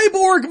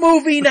cyborg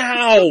movie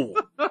now?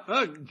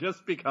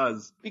 Just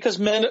because. Because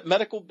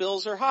medical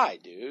bills are high,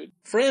 dude.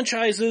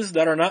 Franchises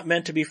that are not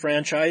meant to be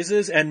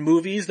franchises and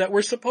movies that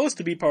were supposed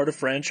to be part of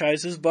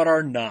franchises but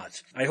are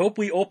not. I hope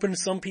we open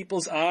some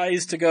people's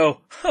eyes to go,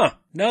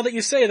 now that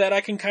you say that, I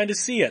can kind of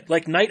see it.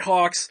 Like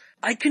Nighthawks,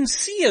 I can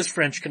see as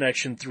French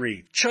Connection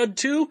 3. Chud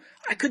 2,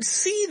 I could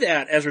see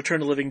that as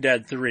Return of the Living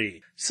Dead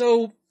 3.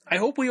 So, I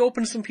hope we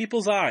open some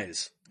people's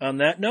eyes. On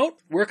that note,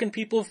 where can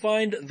people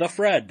find the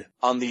Fred?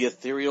 On the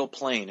ethereal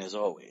plane, as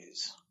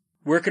always.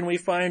 Where can we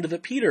find the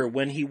Peter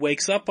when he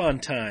wakes up on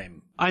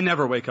time? I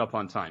never wake up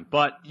on time,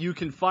 but you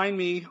can find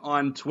me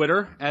on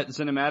Twitter at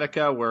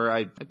Cinematica, where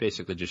I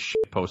basically just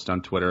post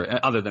on Twitter,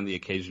 other than the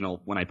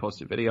occasional when I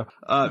post a video.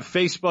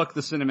 Facebook,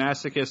 The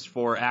Cinemasochist,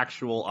 for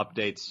actual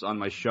updates on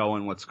my show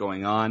and what's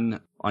going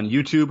on. On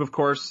YouTube, of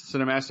course,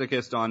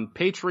 Cinemasochist. On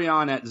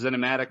Patreon at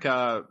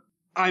Cinematica.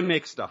 I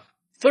make stuff.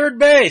 Third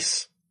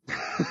base!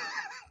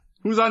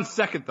 Who's on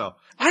second, though?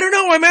 I don't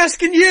know, I'm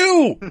asking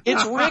you!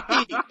 It's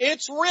Ricky!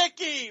 It's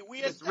Ricky!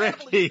 We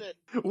established it!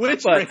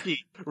 Which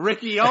Ricky?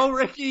 Ricky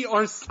Ricky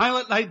or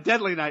Silent Night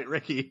Deadly Night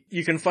Ricky?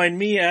 You can find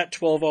me at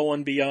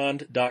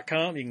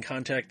 1201beyond.com. You can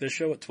contact this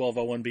show at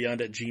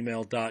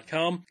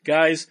 1201beyond@gmail.com.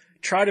 Guys,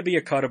 try to be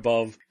a cut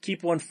above.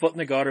 Keep one foot in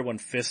the gutter, one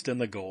fist in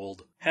the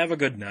gold. Have a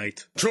good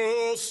night.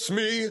 Trust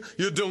me,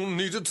 you don't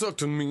need to talk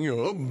to me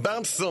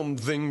about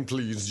something,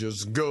 please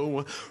just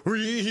go.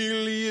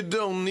 Really, you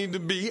don't need to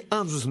be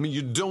honest with me,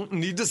 you don't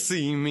need to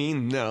see me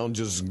now,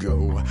 just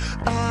go.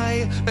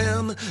 I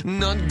am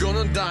not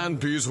gonna die in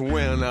peace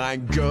when I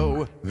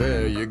go,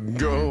 there you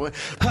go.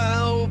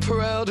 How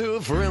proud her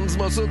friends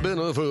must have been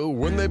of her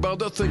when they about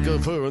to think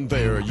of her, and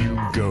there you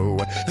go.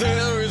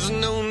 There is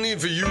no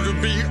need for you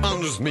to be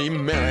honest with me,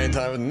 man,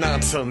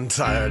 I'm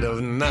tired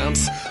of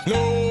knots.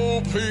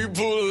 No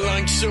people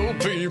like show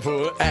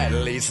people, at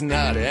least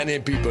not any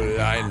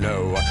people I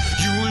know.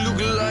 You look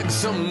like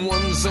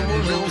someone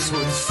else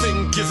would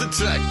think is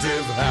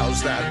attractive,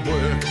 how's that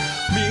work?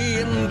 Me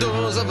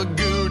indoors have a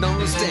good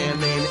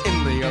understanding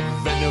in the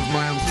event of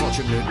my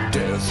unfortunate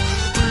death.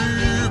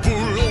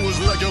 People always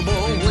like you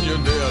more when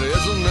you're dead,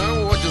 isn't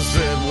that what you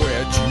said,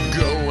 where'd you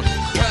go?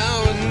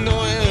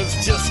 Paranoia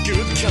is just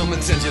good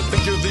common sense, you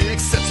think you're the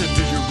exception,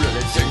 do you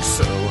really think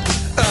so?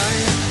 I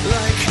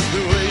like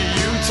the way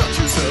you touch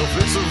yourself,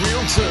 it's a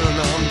real turn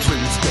on,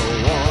 please go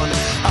on.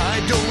 I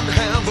don't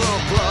have a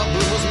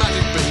problem with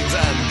magic beans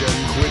and can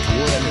quit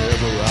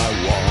whenever I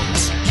want.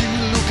 You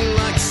look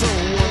like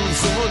someone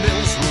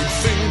else would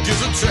think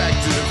is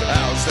attractive,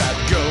 how's that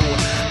go?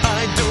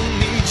 I don't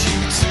need you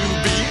to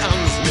be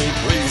honest with me,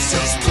 please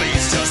just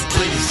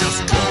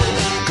go,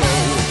 go,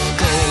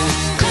 go,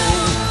 go,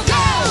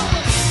 go!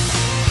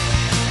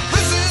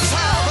 This is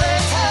how they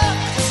talk,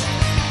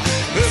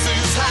 this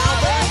is how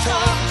they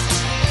talk.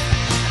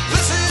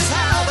 This is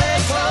how they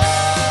talked.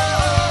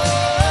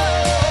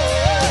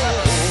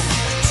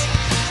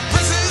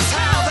 This is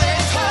how they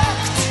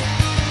talked.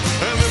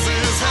 And this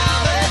is how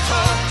they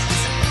talked.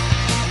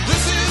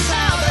 This is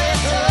how they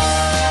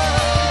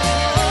talked.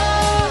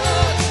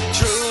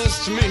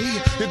 Trust me,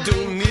 you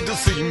don't need to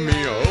see me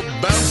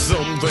about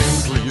something.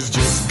 Please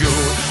just go.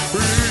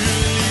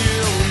 Really, you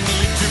don't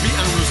need to be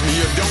honest with me.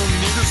 You don't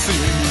need to see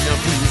me. Now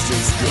please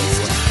just go.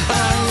 I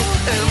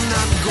am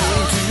not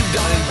going to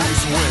die in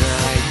peace when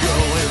I go,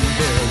 and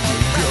there you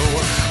go.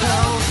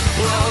 How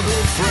proud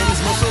her friends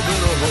must have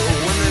been of her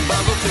when they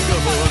about to think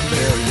of her.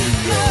 There you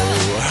go.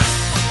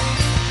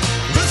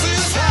 This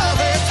is how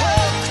they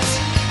talked.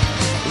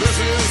 This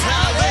is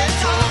how they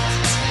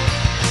talked.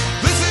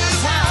 This is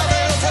how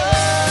they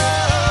talked.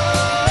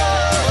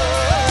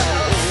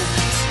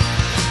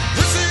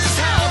 This is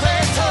how they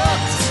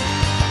talked.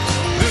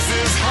 This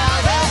is how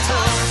they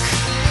talk.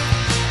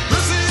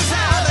 This is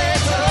how they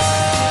talk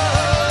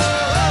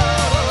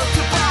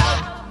about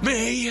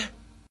me.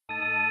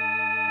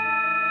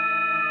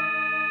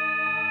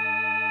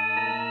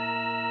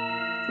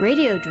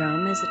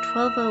 Radiodrome is a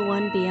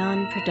 1201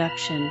 Beyond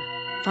production.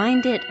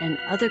 Find it and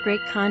other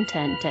great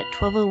content at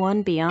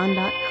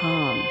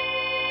 1201beyond.com.